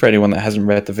warning for anyone that hasn't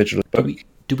read the Vigilus book.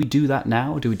 Do we do that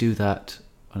now, or do we do that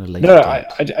on a later No,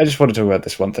 date? I just want to talk about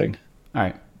this one thing. All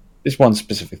right. This one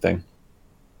specific thing.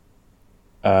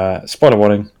 Spoiler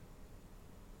warning.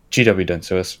 GW, don't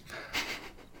sue us.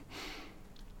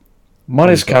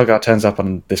 Monis Calgar turns up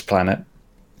on this planet.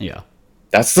 Yeah.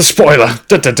 That's the spoiler.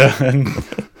 Turns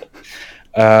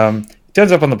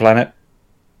up on the planet.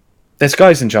 There's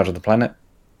guys in charge of the planet.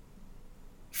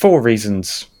 4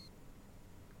 reasons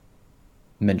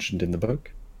mentioned in the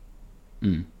book.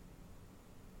 Mm.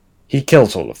 He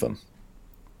kills all of them,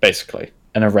 basically,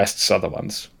 and arrests other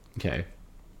ones. Okay.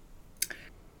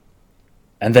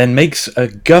 And then makes a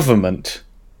government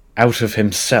out of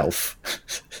himself.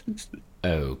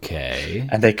 Okay.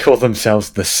 And they call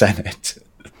themselves the Senate.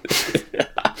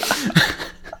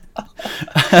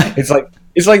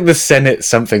 It's like the Senate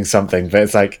something, but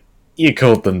it's like, you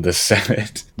called them the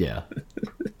Senate. Yeah.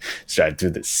 So I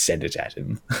threw the Senate at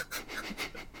him.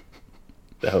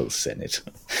 The whole Senate.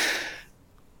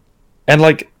 And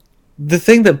like, the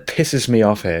thing that pisses me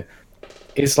off here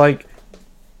is like,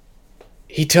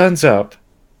 he turns up,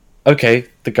 okay,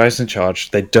 the guy's in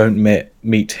charge, they don't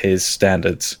meet his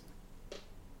standards.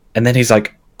 And then he's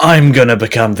like, I'm gonna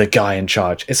become the guy in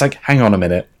charge. It's like, hang on a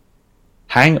minute.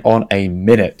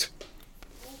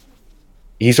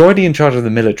 He's already in charge of the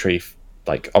military,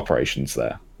 like, operations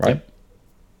there, right? Yep.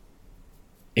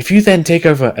 If you then take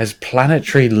over as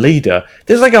planetary leader,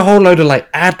 there's like a whole load of like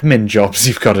admin jobs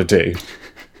you've got to do.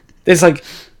 There's like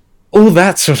all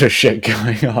that sort of shit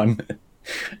going on.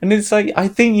 And it's like, I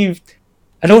think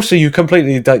and also you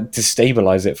completely like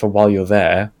destabilize it for while you're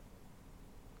there,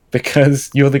 because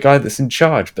you're the guy that's in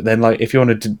charge. But then, like, if you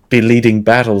wanted to be leading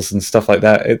battles and stuff like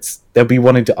that, they'll be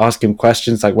wanting to ask him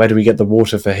questions like, where do we get the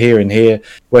water for here and here?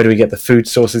 Where do we get the food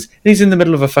sources? And he's in the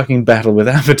middle of a fucking battle with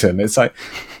Abaddon. It's like,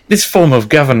 this form of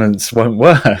governance won't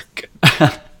work.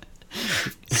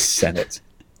 Senate.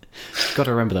 Got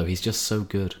to remember, though, he's just so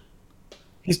good.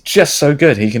 He's just so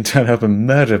good. He can turn up and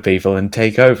murder people and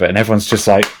take over. And everyone's just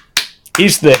like,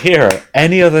 he's the hero.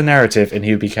 Any other narrative and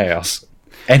he would be chaos.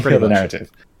 Any other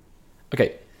narrative.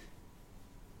 Okay.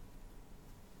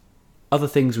 Other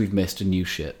things we've missed and new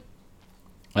shit.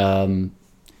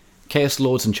 Chaos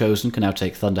Lords and Chosen can now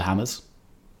take Thunder Hammers.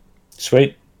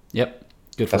 Sweet. Yep.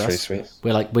 Good for us. That's really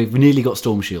sweet. We've nearly got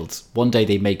Storm Shields. One day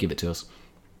they may give it to us.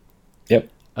 Yep.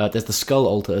 There's the Skull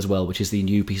Altar as well, which is the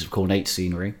new piece of Cornate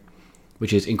scenery,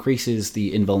 which increases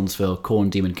the invulns for Khorne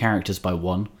Demon characters by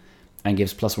 1, and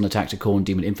gives +1 attack to Khorne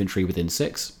Demon infantry within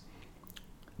 6.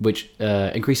 Which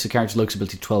increases the character's locus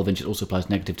ability to 12 inches, also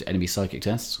applies negative to enemy psychic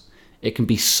tests. It can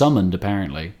be summoned,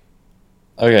 apparently.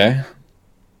 Okay.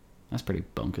 That's pretty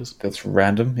bonkers. That's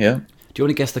random, yeah. Do you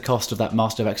want to guess the cost of that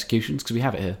Master of Executions? Because we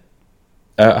have it here.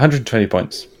 120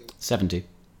 points. 70.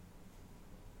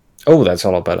 Oh, that's a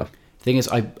lot better. The thing is,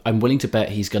 I'm willing to bet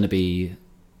he's going to be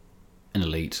an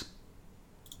elite.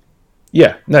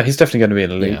 Yeah, no, he's definitely going to be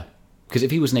an elite. Yeah. Because if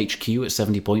he was an HQ at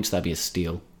 70 points, that'd be a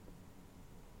steal.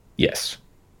 Yes.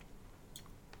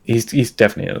 He's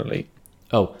definitely an elite.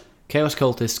 Oh, Chaos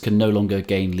Cultists can no longer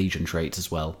gain Legion traits as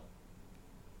well.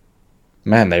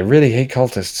 Man, they really hate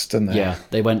cultists, don't they? Yeah,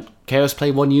 they went, Chaos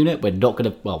play 1 unit, we're going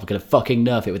to fucking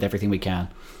nerf it with everything we can.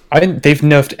 They've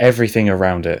nerfed everything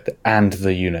around it, and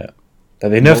the unit.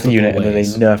 They nerfed the unit, and then they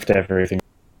nerfed everything.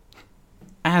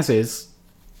 As is,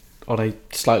 on a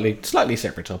slightly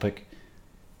separate topic,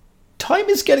 time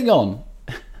is getting on.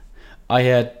 I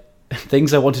had...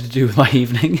 things I wanted to do with my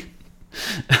evening.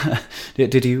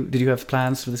 Did you have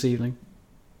plans for this evening?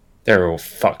 They're all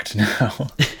fucked now.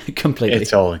 Completely.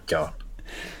 It's all gone.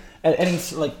 Any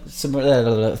like some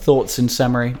thoughts in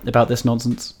summary about this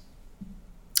nonsense?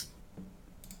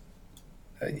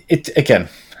 It again,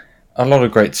 a lot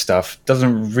of great stuff.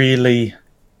 Doesn't really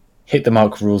hit the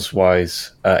mark rules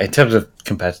wise in terms of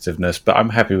competitiveness, but I'm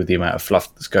happy with the amount of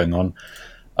fluff that's going on.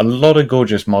 A lot of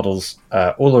gorgeous models.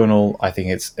 All in all, I think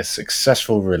it's a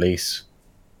successful release.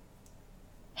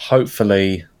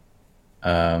 Hopefully,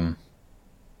 there's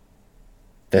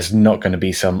not going to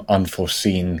be some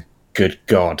unforeseen good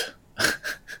god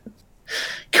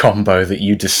combo that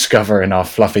you discover in our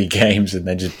fluffy games and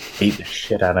then just beat the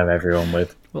shit out of everyone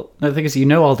with. Well, the thing is,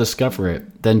 I'll discover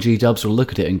it. Then G-Dubs will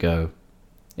look at it and go,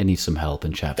 it needs some help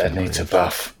in chapter. That needs a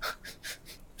buff.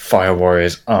 Fire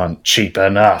Warriors aren't cheap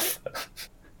enough.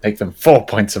 Make them 4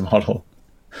 points a model.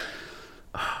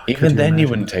 Even then you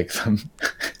wouldn't take them.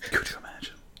 Could you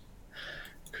imagine?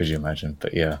 Could you imagine?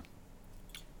 But yeah.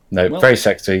 No, very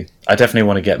sexy. I definitely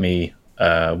want to get me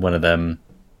one of them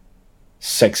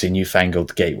sexy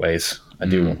newfangled gateways. I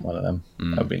do want one of them.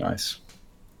 That would be nice.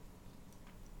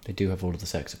 They do have all of the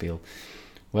sex appeal.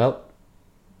 Well,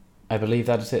 I believe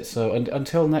that is it. So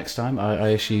until next time, I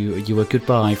issue you a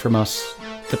goodbye from us,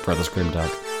 the Brothers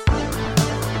Grimdark.